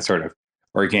you lose that sort of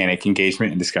organic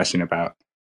engagement and discussion about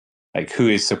like who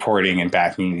is supporting and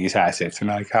backing these assets and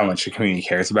like how much the community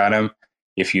cares about them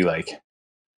if you like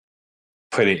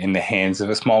put it in the hands of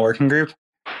a small working group.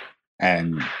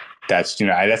 And that's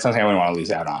that's something I wouldn't want to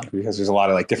lose out on, because there's a lot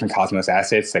of like different Cosmos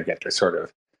assets that get their sort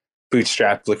of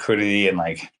bootstrap liquidity and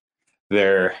like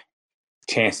their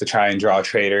chance to try and draw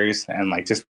traders, and like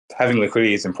just having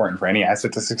liquidity is important for any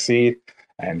asset to succeed,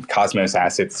 and Cosmos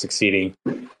assets succeeding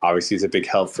obviously is a big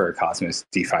help for a Cosmos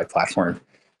DeFi platform.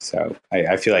 So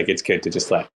I feel like it's good to just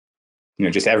let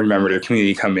just every member of the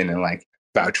community come in and like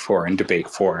vouch for and debate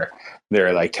for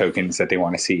their like tokens that they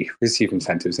want to see receive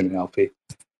incentives in an LP.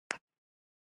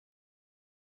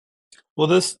 Will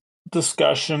this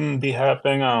discussion be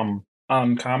happening on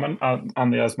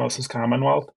the Osmosis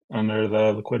Commonwealth under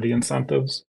the liquidity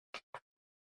incentives?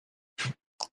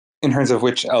 In terms of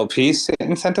which LPs to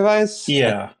incentivize?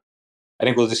 Yeah. I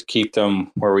think we'll just keep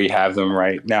them where we have them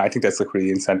right now. I think that's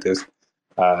liquidity incentives.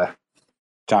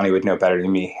 Johnny would know better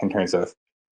than me in terms of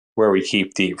where we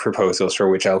keep the proposals for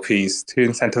which LPs to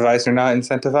incentivize or not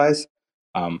incentivize.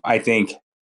 I think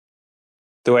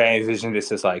the way I envision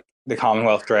this is like the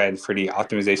Commonwealth thread for the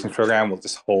optimizations program will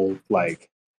just hold like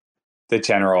the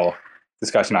general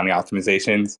discussion on the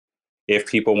optimizations. If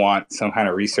people want some kind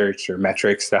of research or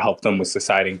metrics to help them with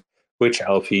deciding which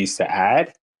LPs to add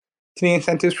to the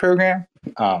incentives program,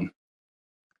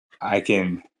 I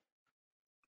can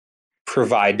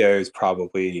provide those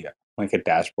probably like a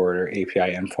dashboard or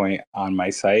API endpoint on my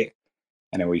site,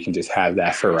 and then we can just have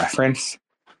that for reference,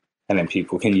 and then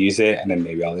people can use it, and then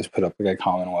maybe I'll just put up like a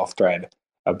Commonwealth thread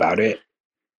about it.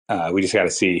 We just got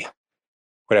to see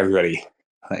what everybody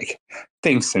like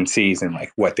thinks and sees and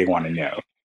like what they want to know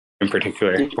in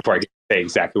particular before I can say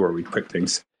exactly where we put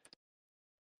things.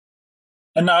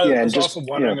 And I was also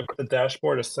wondering if the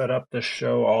dashboard is set up to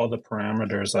show all the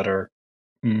parameters that are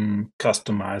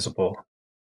customizable.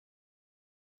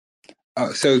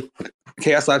 So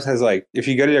Chaos Labs has like, if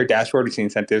you go to their dashboard with the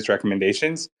incentives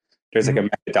recommendations, there's like a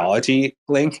methodology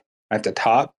link at the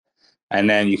top, and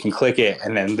then you can click it,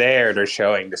 and then there they're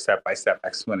showing the step-by-step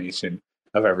explanation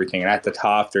of everything. And at the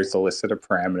top, there's the list of the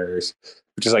parameters,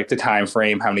 which is like the time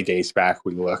frame, how many days back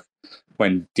we look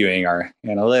when doing our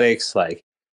analytics, like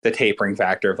the tapering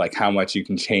factor of like how much you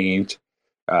can change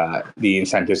the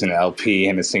incentives in an LP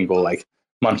and a single like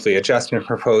monthly adjustment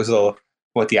proposal,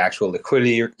 what the actual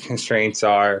liquidity constraints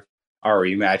are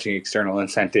we matching external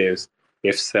incentives?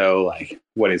 If so, like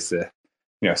what is the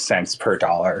cents per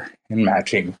dollar in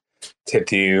matching to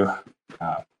do?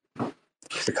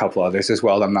 There's a couple others as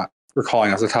well. I'm not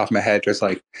recalling off the top of my head. There's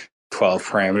like 12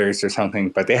 parameters or something,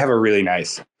 but they have a really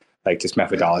nice like just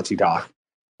methodology doc,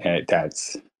 and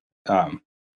that's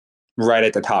right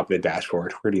at the top of the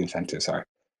dashboard where the incentives are.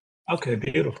 Okay,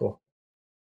 beautiful.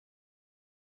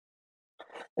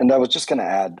 And I was just going to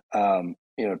add,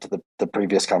 to the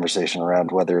previous conversation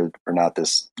around whether or not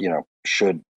this,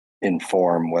 should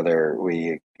inform whether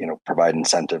we provide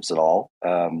incentives at all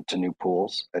to new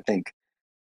pools. I think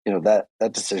that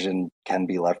decision can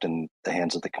be left in the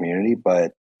hands of the community,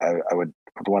 but I would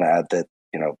want to add that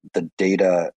the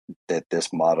data that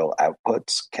this model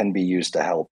outputs can be used to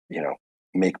help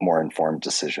make more informed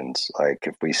decisions. Like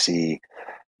if we see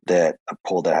that a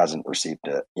pool that hasn't received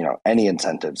any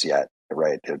incentives yet,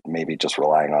 right, maybe just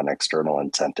relying on external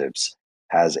incentives,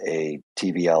 has a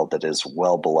TVL that is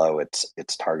well below its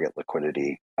target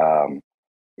liquidity.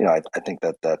 I think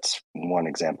that's one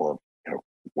example of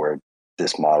where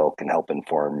this model can help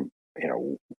inform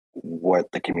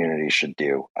what the community should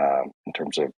do in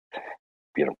terms of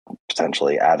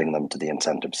potentially adding them to the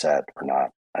incentive set or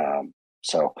not.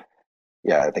 So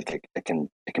yeah, I think it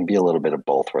can be a little bit of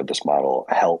both, where this model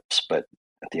helps, but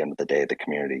at the end of the day, the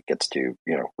community gets to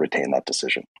retain that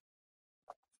decision.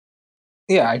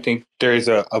 Yeah, I think there's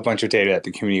a bunch of data that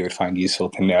the community would find useful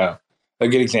to know. A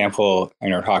good example,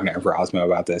 and we're talking to Brosmo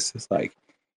about this, is like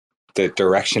the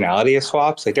directionality of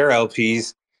swaps. Like there are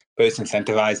LPs, both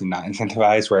incentivized and not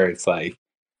incentivized, where it's like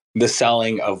the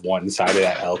selling of one side of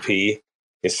that LP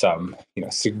is some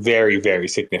very, very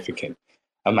significant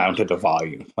amount of the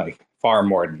volume, like far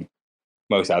more than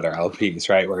most other LPs,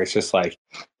 right? Where it's just like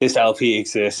this LP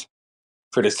exists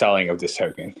for the selling of this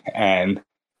token. And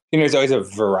there's always a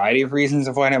variety of reasons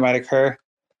of when it might occur.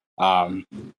 And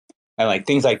like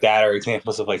things like that are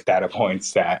examples of like data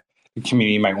points that the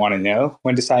community might want to know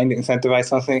when deciding to incentivize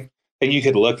something. And you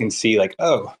could look and see like,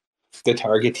 oh, the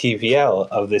target TVL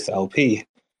of this LP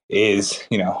is,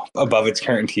 above its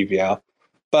current TVL.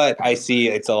 But I see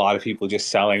it's a lot of people just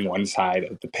selling one side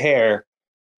of the pair.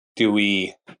 Do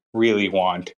we really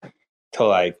want to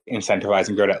like incentivize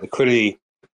and grow that liquidity?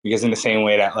 Because in the same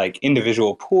way that like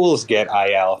individual pools get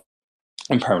IL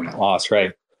and permanent loss,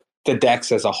 right? The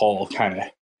DEX as a whole kind of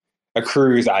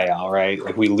accrues IL, right?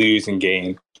 Like we lose and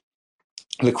gain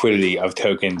liquidity of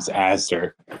tokens as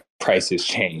their prices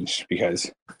change,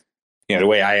 because the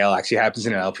way IL actually happens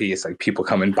in an LP is like people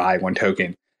come and buy one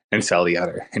token and sell the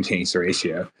other and change the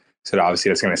ratio. So obviously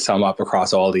that's going to sum up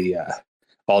across all the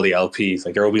LPs.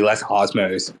 Like there will be less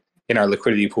Osmos in our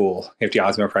liquidity pool if the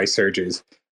Osmo price surges,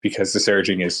 because the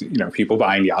surging is people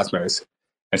buying the Osmos,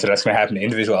 and so that's going to happen to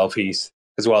individual LPs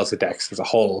as well as the DEX as a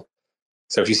whole.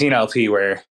 So if you see an LP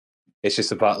where it's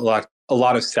just about a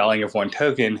lot of selling of one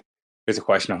token, there's a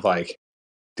question of like,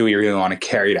 do we really want to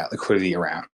carry that liquidity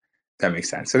around? That makes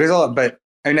sense. So there's a lot, but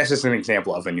I mean that's just an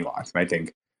example of a nuance. And I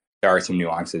think there are some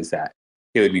nuances that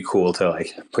it would be cool to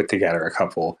like put together a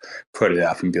couple, put it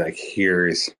up, and be like,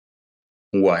 here's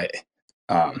what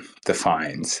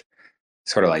defines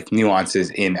sort of like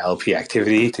nuances in LP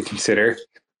activity to consider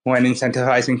when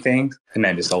incentivizing things, and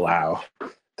then just allow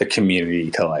the community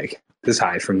to like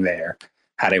decide from there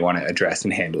how they want to address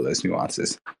and handle those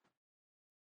nuances.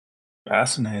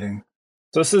 Fascinating.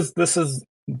 So this is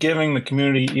giving the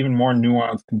community even more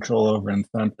nuanced control over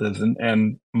incentives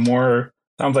and more,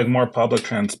 sounds like more public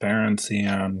transparency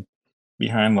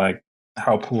behind like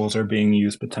how pools are being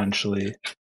used potentially.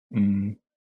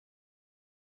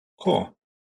 Cool.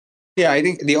 Yeah, I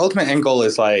think the ultimate end goal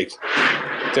is like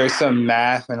there's some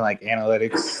math and like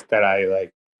analytics that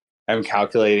I'm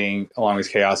calculating along with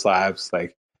Chaos Labs,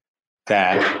 like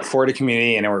that for the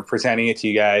community, and then we're presenting it to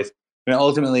you guys. And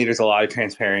ultimately, there's a lot of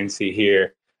transparency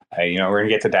here. We're gonna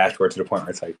get the dashboard to the point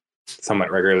where it's like somewhat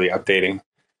regularly updating,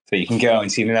 so you can go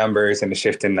and see the numbers and the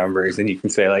shift in numbers, and you can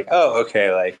say like, oh,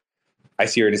 okay, like I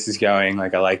see where this is going.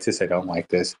 Like I like this, I don't like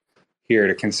this. Here are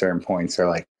the concern points. Or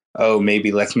like, oh,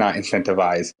 maybe let's not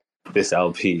incentivize this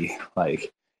LP.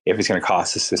 Like if it's gonna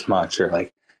cost us this much, or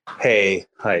like, hey,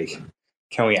 like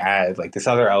can we add like this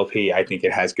other LP? I think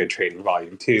it has good trading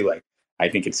volume too. Like I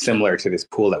think it's similar to this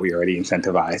pool that we already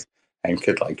incentivize and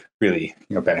could like really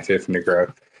benefit from the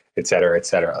growth, et cetera, et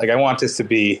cetera. Like I want this to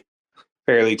be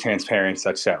fairly transparent,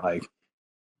 such that like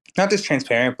not just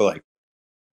transparent, but like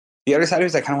the other side of it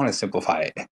is I kind of want to simplify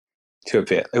it to a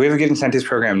bit. Like we have a good incentives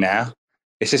program now.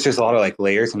 It's just there's a lot of like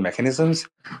layers and mechanisms.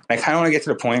 And I kind of want to get to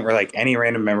the point where like any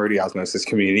random member of the Osmosis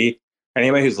community,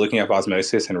 anybody who's looking up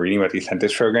Osmosis and reading about the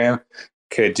incentives program,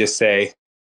 could just say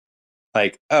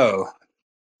like, oh,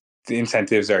 the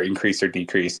incentives are increased or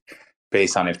decreased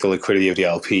based on if the liquidity of the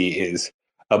LP is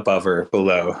above or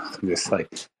below this like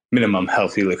minimum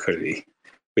healthy liquidity,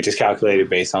 which is calculated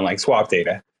based on like swap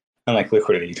data and like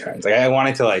liquidity trends. Like I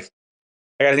wanted to like,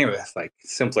 I gotta think of this like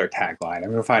simpler tagline.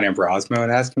 I'm gonna find Brosmo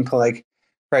and ask him to like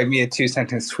write me a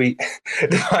 2-sentence tweet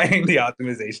defining the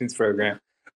optimizations program.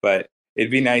 But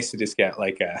it'd be nice to just get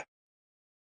like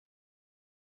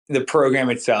the program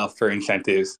itself for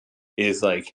incentives is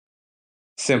like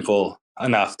simple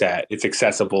enough that it's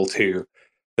accessible to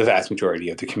the vast majority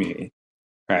of the community,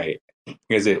 right?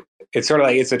 Because it's sort of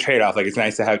like it's a trade off. Like it's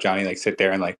nice to have Johnny like sit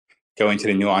there and like go into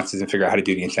the nuances and figure out how to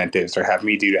do the incentives, or have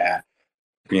me do that,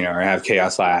 or have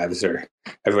Chaos Labs or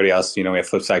everybody else. We have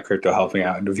Flipside Crypto helping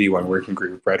out in the V1 working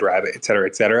group, Red Rabbit, et cetera,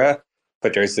 et cetera.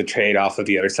 But there's the trade off of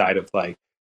the other side of like,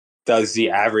 does the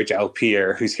average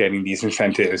LPer who's getting these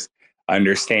incentives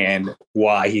understand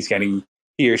why he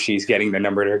or she's getting the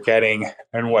number they're getting,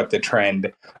 and what the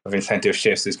trend of incentive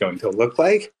shifts is going to look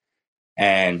like?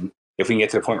 And if we can get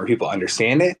to the point where people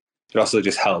understand it, it also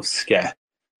just helps get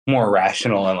more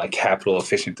rational and like capital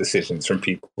efficient decisions from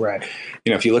people, right?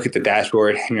 If you look at the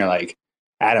dashboard and you're like,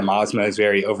 Atom Osmo is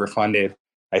very overfunded.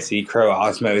 I see Crow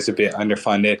Osmo is a bit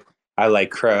underfunded. I like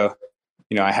Crow.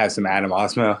 I have some Atom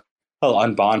Osmo. I'll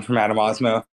unbond from Atom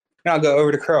Osmo and I'll go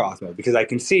over to Crow Osmo because I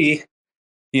can see,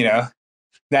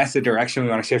 that's the direction we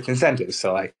want to shift incentives.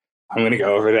 So like, I'm going to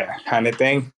go over there kind of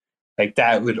thing. Like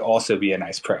that would also be a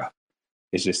nice pro.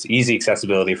 It's just easy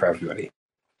accessibility for everybody.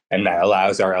 And that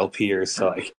allows our LPers to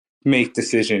like make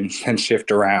decisions and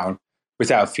shift around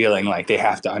without feeling like they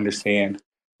have to understand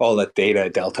all the data,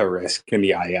 delta risk, and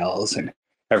the ILs and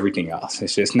everything else.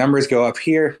 It's just numbers go up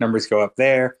here, numbers go up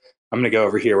there. I'm going to go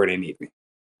over here where they need me.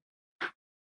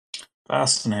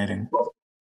 Fascinating.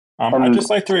 I'd just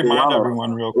like to remind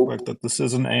everyone real quick that this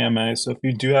is an AMA. So if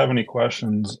you do have any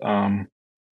questions,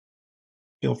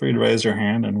 feel free to raise your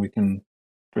hand and we can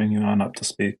bring you on up to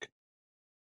speak.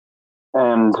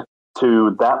 And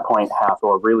to that point,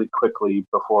 Hathor, really quickly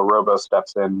before Robo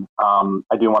steps in,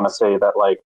 I do want to say that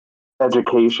like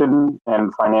education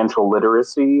and financial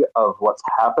literacy of what's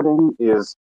happening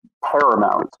is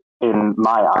paramount in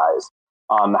my eyes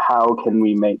on how can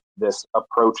we make this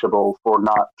approachable for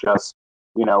not just,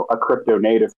 a crypto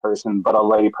native person, but a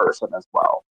lay person as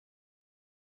well.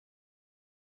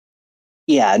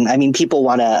 Yeah, and I mean, people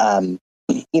want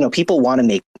to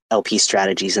make LP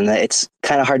strategies, and it's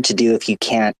kind of hard to do if you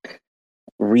can't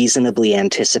reasonably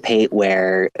anticipate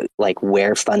where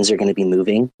funds are going to be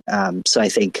moving. So I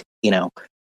think,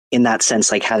 in that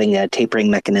sense, like having a tapering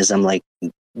mechanism like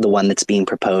the one that's being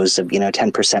proposed of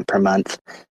 10% per month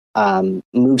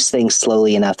moves things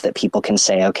slowly enough that people can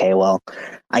say, okay, well,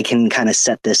 I can kind of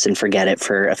set this and forget it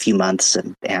for a few months,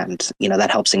 and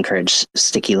that helps encourage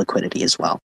sticky liquidity as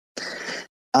well.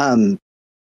 Can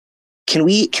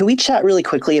we chat really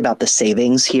quickly about the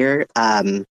savings here?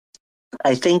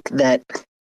 I think that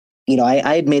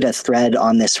I had made a thread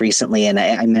on this recently, and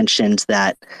I mentioned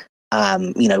that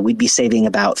we'd be saving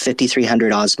about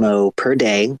 5,300 Osmo per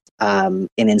day in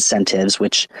incentives,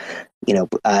 which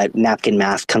napkin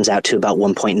math comes out to about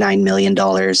 $1.9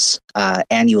 million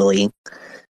annually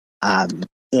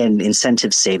in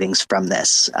incentive savings from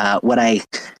this. What I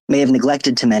may have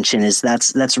neglected to mention is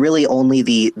that's really only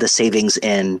the savings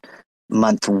in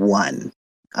month one.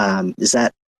 Is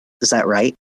that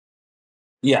right?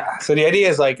 Yeah. So the idea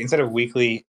is like, instead of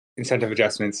weekly incentive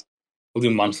adjustments, we'll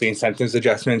do monthly incentives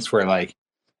adjustments where like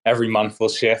every month will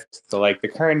shift. So like the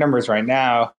current numbers right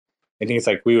now, I think it's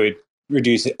like we would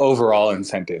reduce overall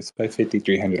incentives by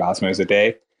 5,300 Osmos a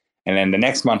day. And then the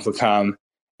next month will come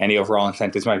and the overall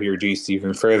incentives might be reduced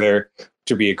even further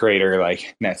to be a greater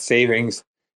like net savings.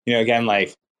 Again,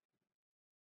 like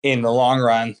in the long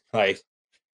run, like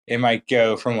it might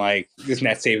go from like this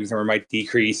net savings number might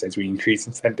decrease as we increase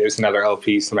incentives and other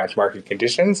LPs to match market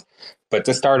conditions. But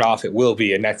to start off, it will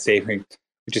be a net saving,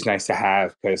 which is nice to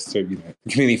have because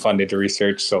community funded to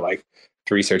research. So like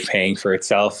the research paying for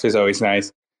itself is always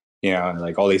nice.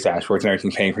 Like all these dashboards and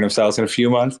everything paying for themselves in a few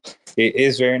months. It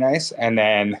is very nice. And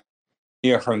then,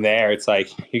 from there, it's like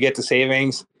you get the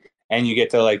savings and you get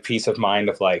the like peace of mind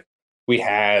of like, we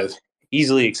have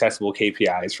easily accessible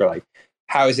KPIs for like,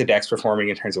 how is the DEX performing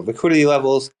in terms of liquidity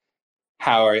levels?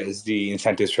 How is the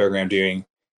incentives program doing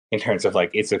in terms of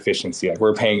like its efficiency? Like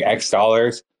we're paying X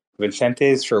dollars of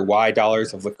incentives for Y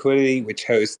dollars of liquidity, which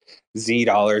hosts Z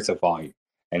dollars of volume.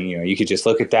 And you could just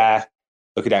look at that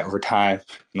over time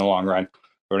in the long run.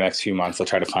 Over the next few months, I'll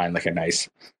try to find like a nice,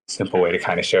 simple way to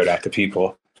kind of show that to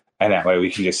people. And that way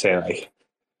we can just say like,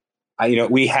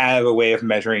 we have a way of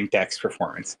measuring DEX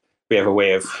performance. We have a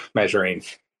way of measuring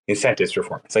incentives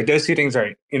performance. Like those two things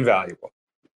are invaluable.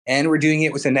 And we're doing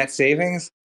it with a net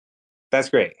savings. That's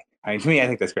great. To me, I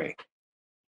think that's great.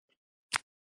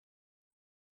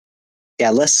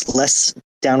 Yeah, less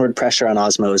downward pressure on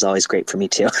Osmo is always great for me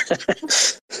too.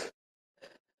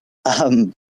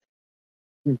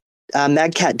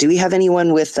 Mad Cat, do we have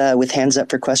anyone with hands up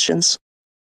for questions?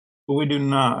 We do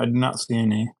not. I do not see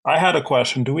any. I had a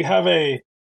question. Do we have a...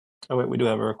 Oh, wait, we do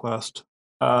have a request.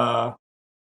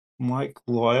 Mike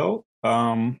Loyal,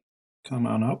 come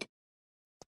on up.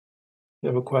 you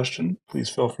have a question, please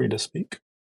feel free to speak.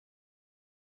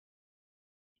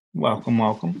 Welcome,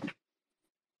 welcome.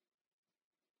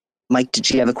 Mike, did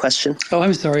you have a question? Oh,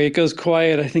 I'm sorry. It goes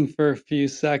quiet, I think, for a few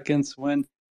seconds when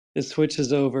it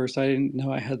switches over, so I didn't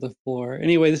know I had the floor.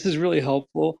 Anyway, this is really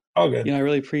helpful. All good. I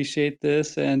really appreciate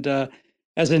this. And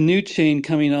as a new chain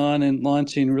coming on and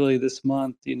launching really this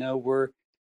month, we're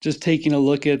just taking a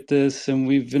look at this, and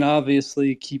we've been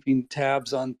obviously keeping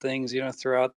tabs on things,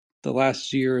 throughout the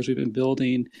last year as we've been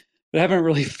building, but haven't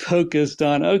really focused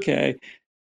on, okay,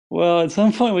 well, at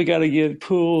some point we got to get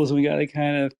pools and we got to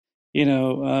kind of,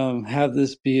 have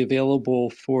this be available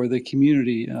for the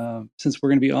community. Since we're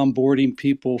going to be onboarding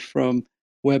people from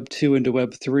Web 2 into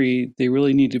Web 3, they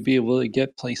really need to be able to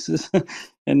get places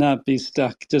and not be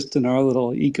stuck just in our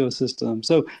little ecosystem.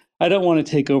 So I don't want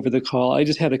to take over the call. I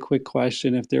just had a quick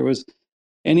question. If there was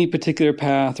any particular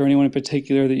path or anyone in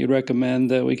particular that you'd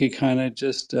recommend that we could kind of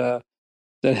just that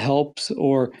helps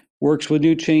or works with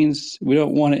new chains. We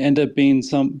don't want to end up being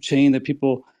some chain that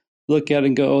people look at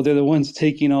and go, oh, they're the ones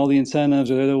taking all the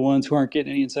incentives, or they're the ones who aren't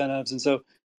getting any incentives. And so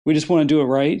we just want to do it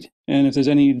right. And if there's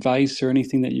any advice or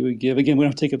anything that you would give, again, we don't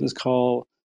have to take up this call,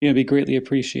 it'd be greatly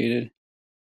appreciated.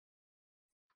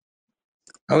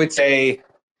 I would say,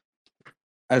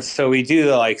 so we do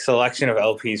the selection of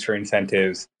LPs for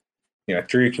incentives,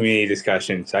 through community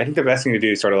discussion. So I think the best thing to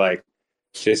do is sort of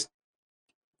just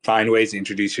find ways to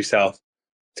introduce yourself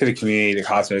to the community, the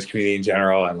Cosmos community in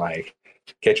general, and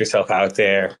get yourself out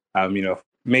there.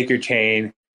 Make your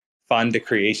chain, fund the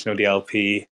creation of the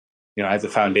LP, as a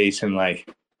foundation,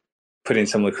 put in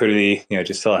some liquidity,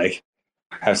 just to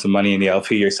have some money in the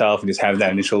LP yourself and just have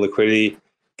that initial liquidity,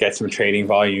 get some trading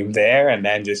volume there, and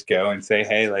then just go and say,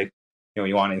 hey,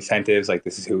 you want incentives,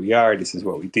 this is who we are, this is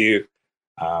what we do.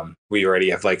 We already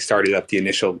have started up the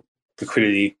initial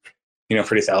liquidity,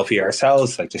 for this LP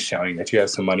ourselves, just showing that you have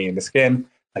some money in the skin,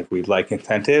 we'd like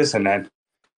incentives, and then,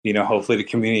 hopefully the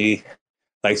community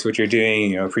likes what you're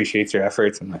doing, appreciates your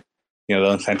efforts, and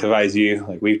they'll incentivize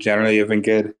you. We've generally have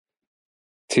been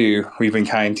we've been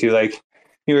kind to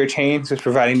newer chains with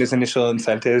providing those initial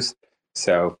incentives.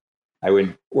 So I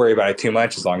wouldn't worry about it too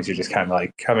much, as long as you're just kind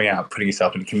of coming out, putting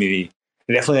yourself in the community,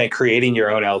 and definitely creating your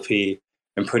own LP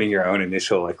and putting your own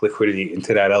initial liquidity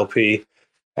into that LP,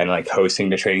 and hosting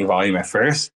the trading volume at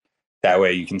first. That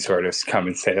way you can sort of come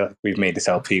and say, we've made this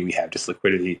LP, we have this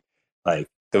liquidity, the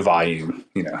volume,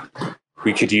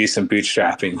 we could use some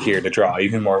bootstrapping here to draw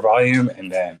even more volume,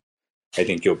 and then I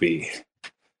think you'll be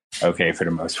okay for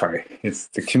the most part.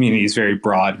 The community is very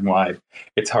broad and wide.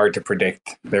 It's hard to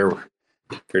predict their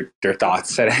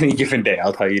thoughts at any given day,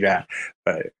 I'll tell you that.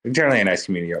 But generally a nice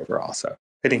community overall, so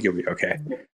I think you'll be okay.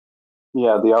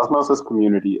 Yeah, the Osmosis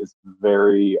community is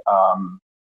very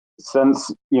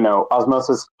since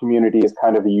Osmosis community is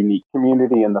kind of a unique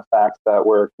community in the fact that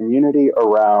we're a community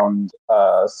around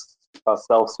a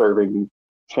self-serving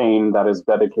chain that is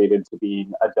dedicated to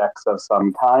being a DEX of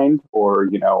some kind, or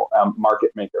a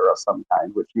market maker of some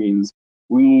kind, which means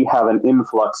we have an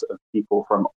influx of people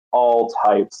from all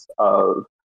types of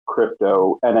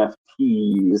crypto,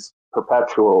 NFTs,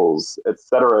 perpetuals,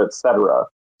 etc., etc.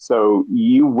 So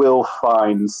you will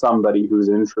find somebody who's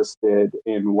interested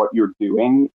in what you're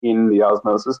doing in the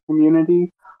Osmosis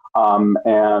community,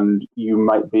 and you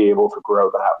might be able to grow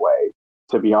that way.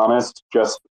 To be honest,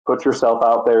 just put yourself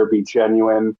out there, be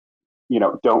genuine,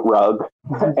 don't rug,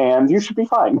 and you should be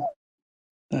fine.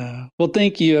 Well,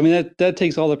 thank you. I mean, that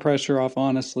takes all the pressure off,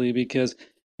 honestly, because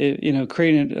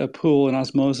creating a pool in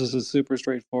Osmosis is super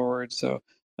straightforward. So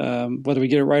whether we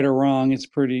get it right or wrong, it's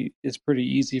pretty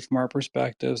easy from our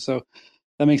perspective. So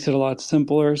that makes it a lot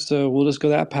simpler. So we'll just go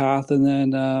that path, and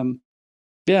then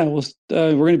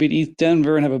we're going to be at ETH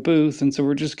Denver and have a booth, and so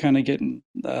we're just kind of getting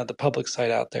the public site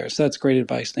out there. So that's great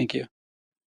advice. Thank you.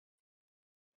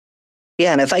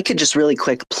 Yeah, and if I could just really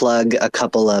quick plug a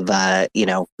couple of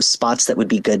spots that would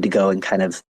be good to go and kind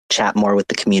of chat more with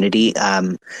the community.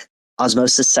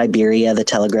 Osmosis Siberia, the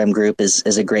Telegram group, is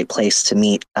a great place to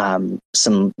meet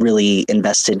some really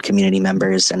invested community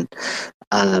members and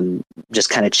just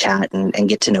kind of chat and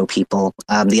get to know people.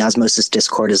 The Osmosis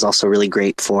Discord is also really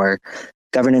great for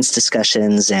governance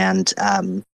discussions, and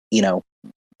I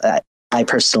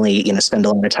personally spend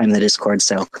a lot of time in the Discord,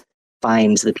 so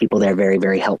find the people there very,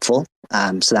 very helpful.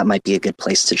 So that might be a good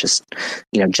place to just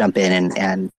jump in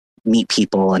and meet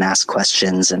people and ask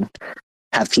questions, and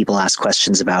have people ask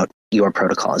questions about your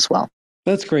protocol as well.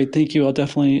 That's great. Thank you. I'll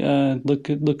definitely look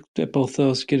at both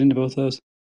those, get into both those.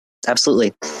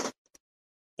 Absolutely.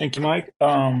 Thank you, Mike.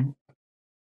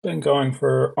 Been going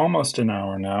for almost an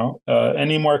hour now.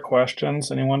 Any more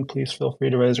questions? Anyone, please feel free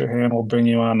to raise your hand. We'll bring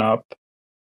you on up.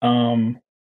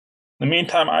 In the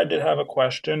meantime, I did have a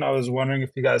question. I was wondering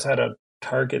if you guys had a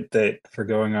target date for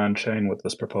going on chain with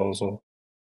this proposal.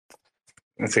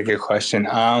 That's a good question.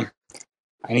 I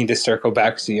need to circle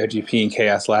back to the OGP and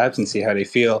Chaos Labs and see how they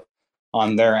feel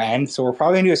on their end. So we're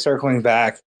probably going to do a circling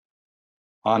back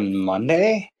on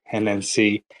Monday and then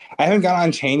see. I haven't gone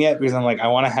on chain yet because I'm like, I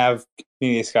want to have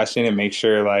community discussion and make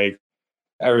sure like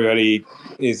everybody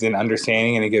is in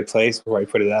understanding in a good place before I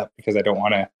put it up, because I don't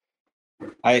want to.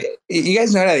 You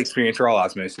guys know that experience. We're all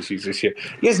Osmosis users here.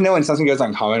 You guys know when something goes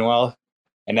on Commonwealth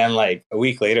and then like a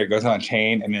week later it goes on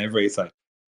chain and then everybody's like,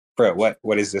 bro,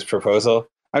 what is this proposal?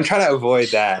 I'm trying to avoid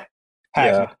that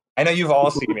happening. Yeah. I know you've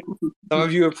all seen it. Some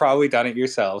of you have probably done it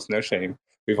yourselves. No shame.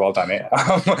 We've all done it.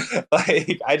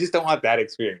 Like, I just don't want that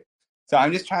experience. So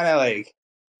I'm just trying to like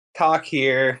talk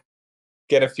here,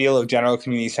 get a feel of general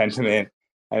community sentiment,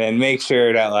 and then make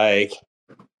sure that like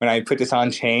when I put this on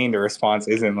chain, the response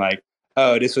isn't like,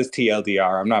 oh, this was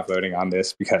TLDR. I'm not voting on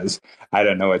this because I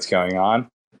don't know what's going on.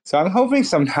 So I'm hoping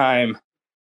sometime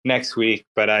next week,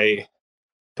 but I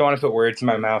don't want to put words in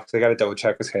my mouth because I got to double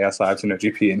check with Chaos Labs and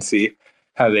OGP and see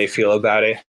how they feel about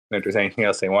it. And if there's anything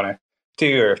else they want to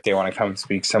do, or if they want to come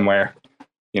speak somewhere,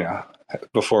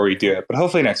 before we do it. But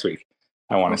hopefully next week,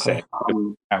 I want to say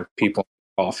how people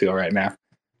all feel right now.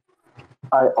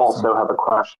 I also have a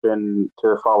question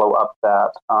to follow up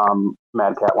that,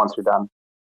 Mad Cat, once you're done.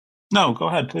 No, go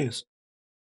ahead, please.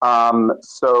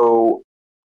 So,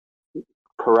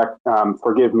 correct.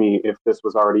 Forgive me if this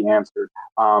was already answered.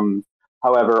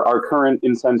 However, our current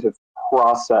incentive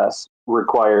process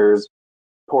requires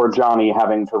poor Johnny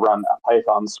having to run a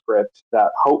Python script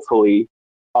that hopefully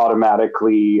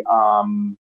automatically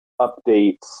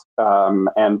updates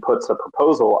and puts a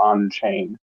proposal on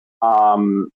chain.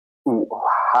 How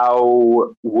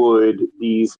would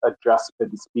these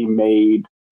adjustments be made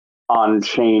on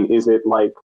chain? Is it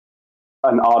like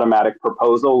an automatic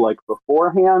proposal like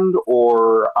beforehand,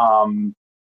 or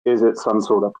is it some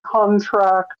sort of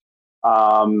contract?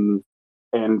 And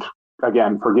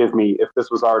again, forgive me if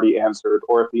this was already answered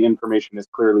or if the information is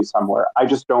clearly somewhere. I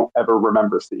just don't ever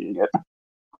remember seeing it.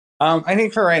 I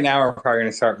think for right now, we're probably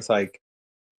going to start with like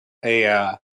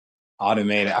a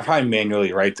automated. I'll probably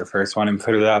manually write the first one and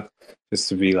put it up just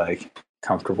to be like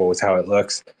comfortable with how it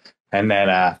looks. And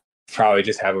then probably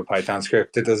just have a Python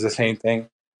script that does the same thing.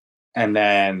 And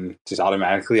then just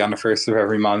automatically on the first of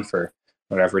every month or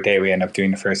whatever day we end up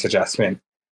doing the first adjustment.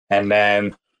 And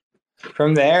then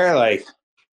from there, like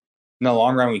in the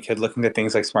long run, we could look into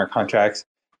things like smart contracts,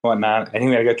 whatnot. I think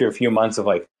we got to go through a few months of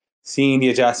like seeing the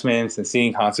adjustments and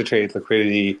seeing concentrated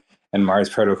liquidity and Mars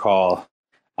protocol.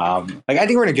 I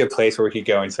think we're in a good place where we could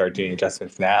go and start doing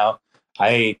adjustments now.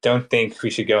 I don't think we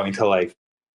should go into like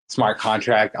smart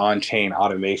contract on-chain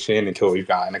automation until we've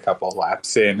gotten a couple of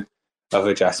laps in of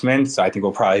adjustments. So I think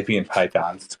we'll probably be in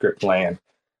Python script land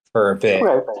for a bit.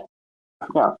 Okay.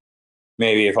 Yeah.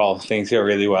 Maybe if all things go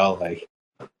really well, like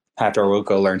Hathor will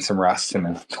go learn some Rust in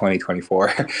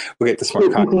 2024. We'll get the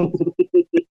smart contract.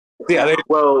 Yeah,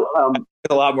 well,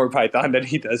 a lot more Python than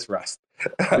he does Rust.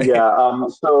 Yeah.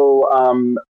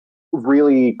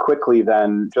 Really quickly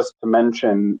then, just to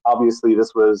mention, obviously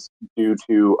this was due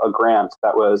to a grant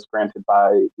that was granted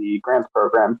by the grants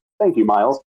program. Thank you,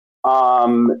 Miles.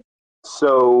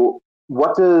 So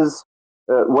what's the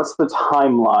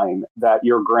timeline that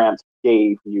your grant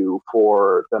gave you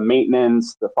for the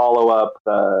maintenance, the follow-up,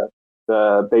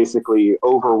 the basically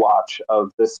overwatch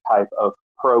of this type of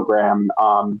program?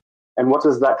 And what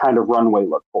does that kind of runway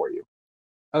look for you?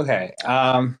 Okay.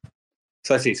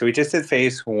 So let's see. So we just did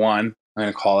phase one. I'm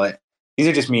going to call it. These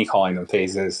are just me calling them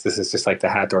phases. This is just like the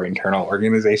Hathor internal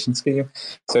organization scheme.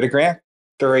 So the grant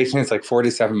duration is like 4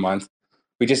 to 7 months.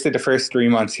 We just did the first 3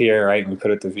 months here, right? And we put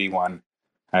it to V1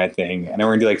 kind of thing. And then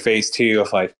we're going to do like phase two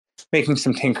of like making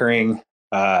some tinkering,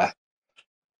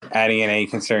 adding in any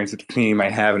concerns that the community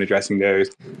might have and addressing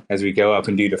those as we go up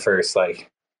and do the first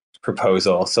like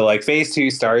proposal. So like phase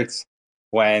two starts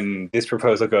when this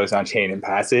proposal goes on chain and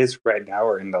passes. Right now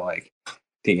we're in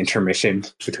the intermission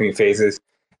between phases,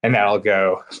 and that'll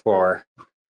go for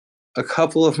a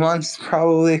couple of months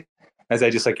probably as I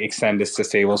just like extend this to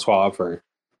stable swap or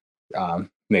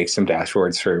make some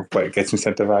dashboards for what gets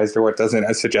incentivized or what doesn't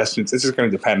as suggestions. This is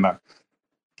going to depend on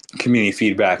community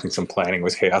feedback and some planning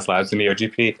with Chaos Labs and the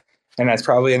OGP, and that's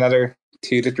probably another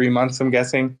 2 to 3 months, I'm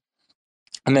guessing.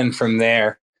 And then from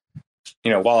there,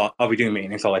 while I'll be doing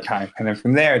maintenance all the time. And then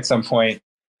from there, at some point,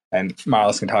 and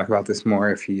Miles can talk about this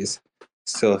more if he's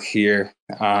still here,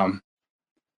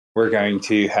 we're going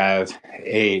to have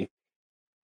a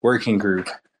working group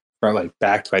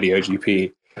backed by the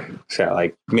OGP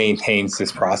that maintains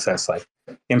this process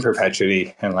in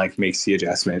perpetuity and makes the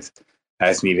adjustments.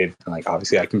 as needed. And like,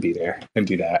 obviously I can be there and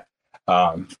do that.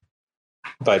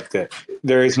 But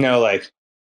there is no like,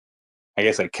 I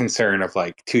guess like concern of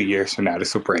like 2 years from now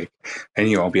this will break and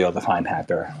you won't be able to find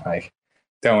Hathor. Like,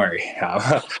 don't worry,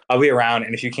 I'll be around.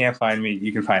 And if you can't find me,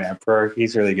 you can find Emperor.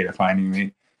 He's really good at finding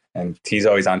me, and he's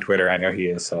always on Twitter. I know he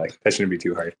is, so like that shouldn't be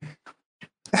too hard.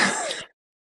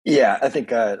 Yeah, I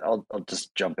think I'll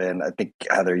just jump in. I think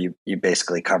Heather, you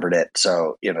basically covered it.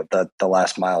 So the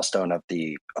last milestone of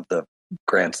the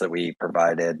grants that we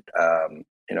provided,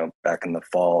 back in the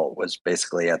fall was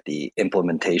basically at the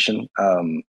implementation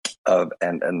of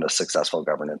and a successful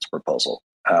governance proposal.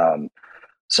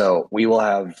 So we will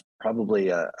have probably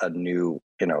a new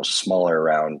smaller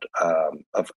round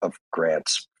of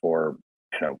grants for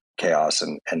Chaos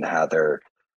and Hathor,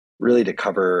 really to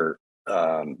cover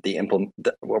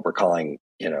what we're calling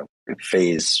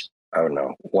phase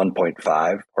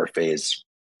 1.5 or phase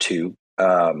 2,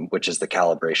 which is the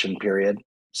calibration period.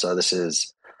 So this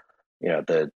is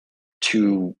the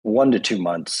 1 to 2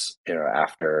 months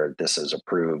after this is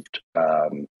approved,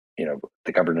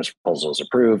 the governance proposal is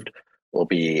approved. We'll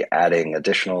be adding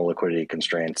additional liquidity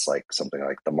constraints, like something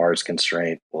like the Mars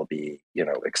constraint. We'll be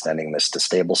extending this to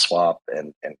stable swap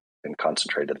and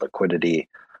concentrated liquidity.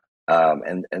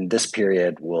 And this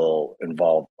period will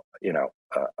involve, a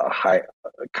high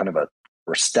kind of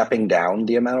we're stepping down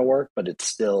the amount of work, but it's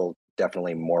still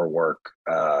definitely more work,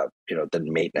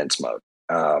 than maintenance mode.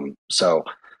 So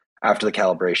after the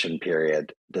calibration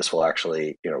period, this will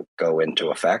actually, go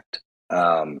into effect.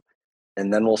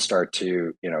 And then we'll start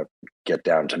to, get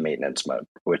down to maintenance mode,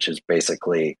 which is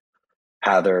basically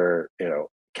Hathor,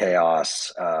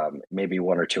 Chaos, maybe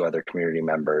 1 or 2 other community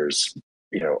members,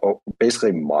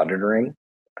 basically monitoring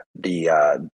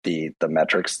the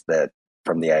metrics that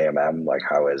from the AMM, like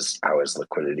how is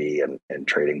liquidity and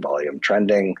trading volume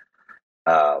trending,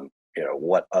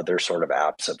 what other sort of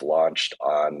apps have launched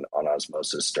on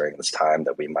Osmosis during this time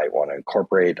that we might want to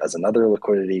incorporate as another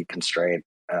liquidity constraint,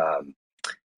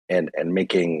 and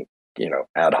making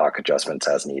ad hoc adjustments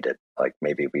as needed. Like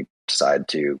maybe we decide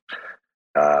to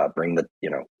bring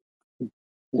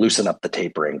loosen up the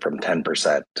tapering from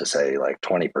 10% to say like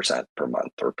 20% per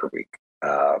month or per week,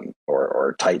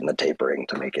 or tighten the tapering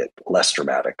to make it less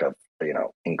dramatic of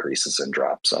increases and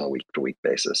drops on a week to week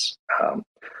basis.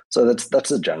 So that's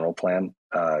the general plan.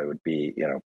 It would be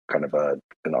kind of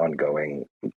an ongoing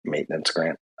maintenance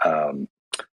grant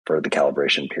for the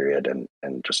calibration period and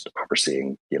just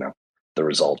overseeing the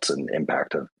results and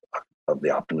impact of the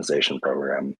optimization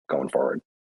program going forward.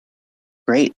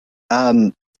 Great.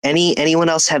 Anyone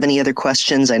else have any other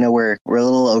questions? I know we're a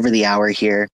little over the hour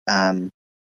here,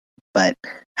 but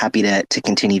happy to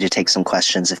continue to take some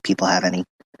questions if people have any.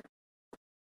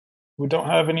 We don't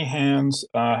have any hands.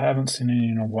 I haven't seen any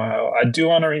in a while. I do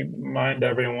want to remind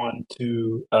everyone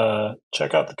to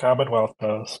check out the Commonwealth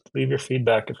post. Leave your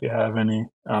feedback if you have any.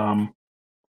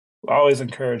 Always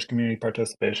encourage community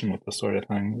participation with this sort of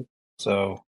thing.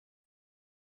 So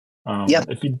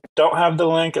if you don't have the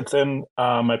link, it's in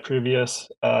my previous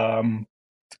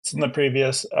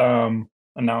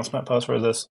announcement post for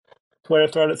this Twitter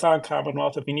thread. It's on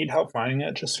Commonwealth. If you need help finding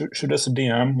it, just shoot us a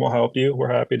DM. We'll help you.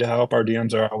 We're happy to help. Our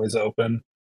DMs are always open.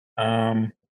 But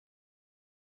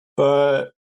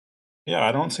yeah,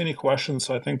 I don't see any questions,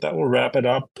 so I think that will wrap it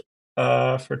up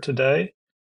for today.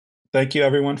 Thank you,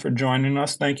 everyone, for joining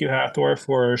us. Thank you, Hathor,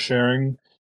 for sharing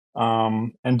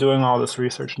and doing all this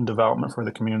research and development for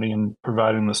the community and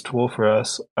providing this tool for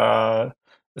us.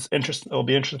 It's interesting. It'll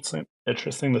be interesting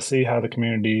to see how the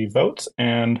community votes.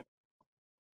 And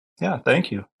yeah,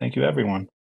 thank you, everyone.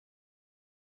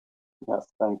 Yes,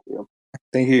 thank you.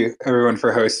 Thank you, everyone,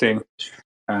 for hosting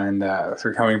and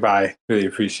for coming by. Really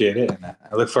appreciate it. And I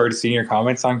look forward to seeing your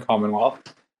comments on Commonwealth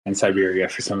and Siberia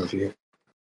for some of you.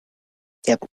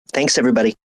 Yep. Thanks,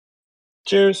 everybody.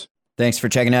 Cheers. Thanks for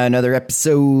checking out another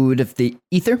episode of The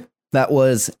Ether. That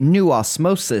was New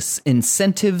Osmosis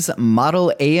Incentives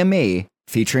Model AMA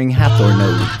featuring Hathor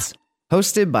nodes,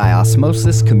 hosted by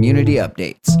Osmosis Community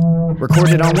Updates.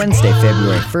 Recorded on Wednesday,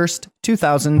 February 1st,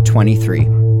 2023.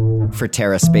 For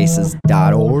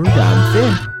TerraSpaces.org, I'm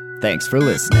Finn. Thanks for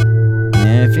listening.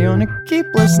 And if you want to keep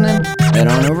listening, head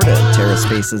on over to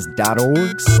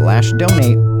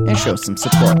TerraSpaces.org/donate and show some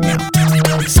support now.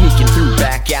 Sneaking through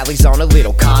back alleys on a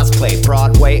little cosplay.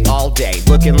 Broadway all day,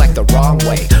 looking like the wrong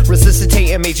way.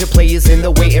 Resuscitating major players in the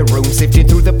waiting room. Sifting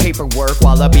through the paperwork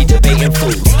while I be debating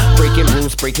fools. Breaking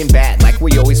rules, breaking bad, like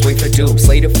we always wait for doom.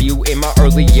 Slayed a few in my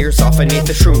early years, often ate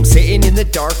the shrooms. Sitting in the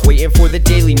dark, waiting for the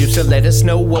daily news to let us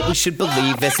know what we should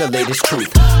believe as the latest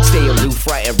truth. Stay aloof,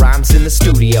 writing rhymes in the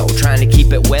studio. Trying to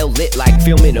keep it well lit like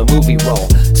filming a movie roll.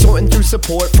 Sorting through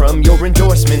support from your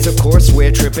endorsements. Of course,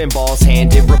 we're tripping balls,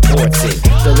 handed reports it.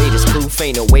 The latest proof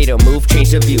ain't a way to move,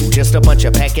 change the view. Just a bunch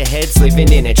of peckerheads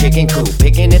living in a chicken coop.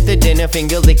 Picking at the dinner,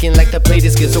 finger licking like the plate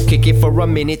is good. So kick it for a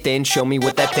minute, then show me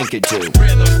what that thing could do.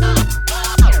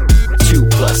 2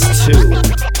 plus 2.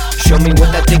 Show me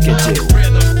what that thing could do.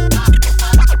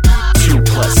 2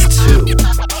 plus 2.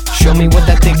 Show me what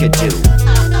that thing could do.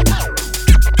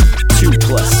 2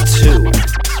 plus 2.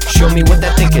 Show me what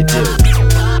that thing could do.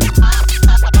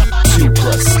 2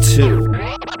 plus 2.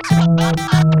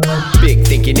 Big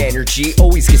thinking energy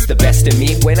always gets the best of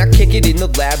me when I kick it in the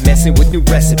lab, messing with new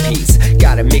recipes.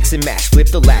 Gotta mix and mash, flip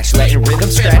the latch, letting rhythm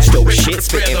scratch. Dope shit,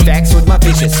 spitting facts with my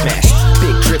vision smashed.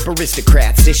 Big trip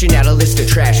aristocrats, dishing out a list of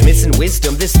trash. Missing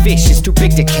wisdom, this fish is too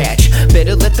big to catch.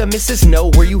 Better let the missus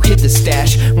know where you hid the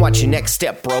stash. Watch your next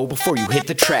step, bro, before you hit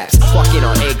the traps. Walking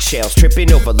on eggshells,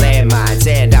 tripping over landmines.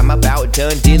 And I'm about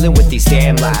done dealing with these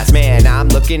damn lies. Man, I'm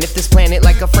looking at this planet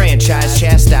like a franchise.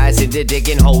 Chastised into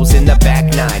digging holes in the back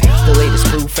nine. The latest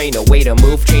proof ain't a way to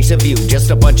move, change the view.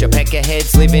 Just a bunch of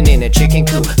peckerheads living in a chicken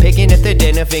coop. Picking at the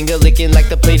dinner, finger licking like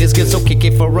the plate is good. So kick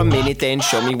it for a minute, then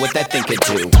show me what that thing could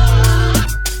do.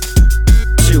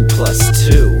 2 plus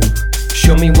 2.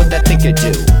 Show me what that thing could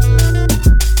do.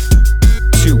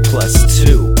 2 plus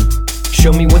 2.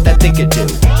 Show me what that thing could do.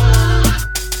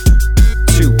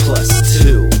 2 plus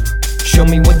 2. Show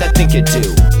me what that thing could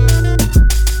do.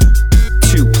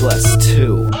 2 plus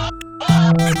 2.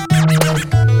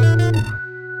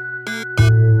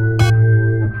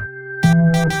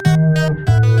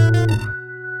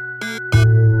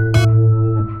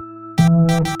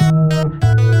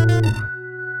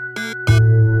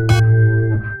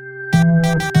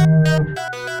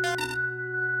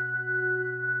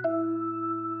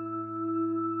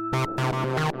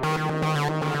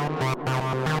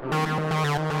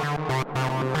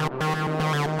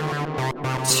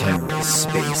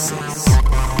 TerraSpaces.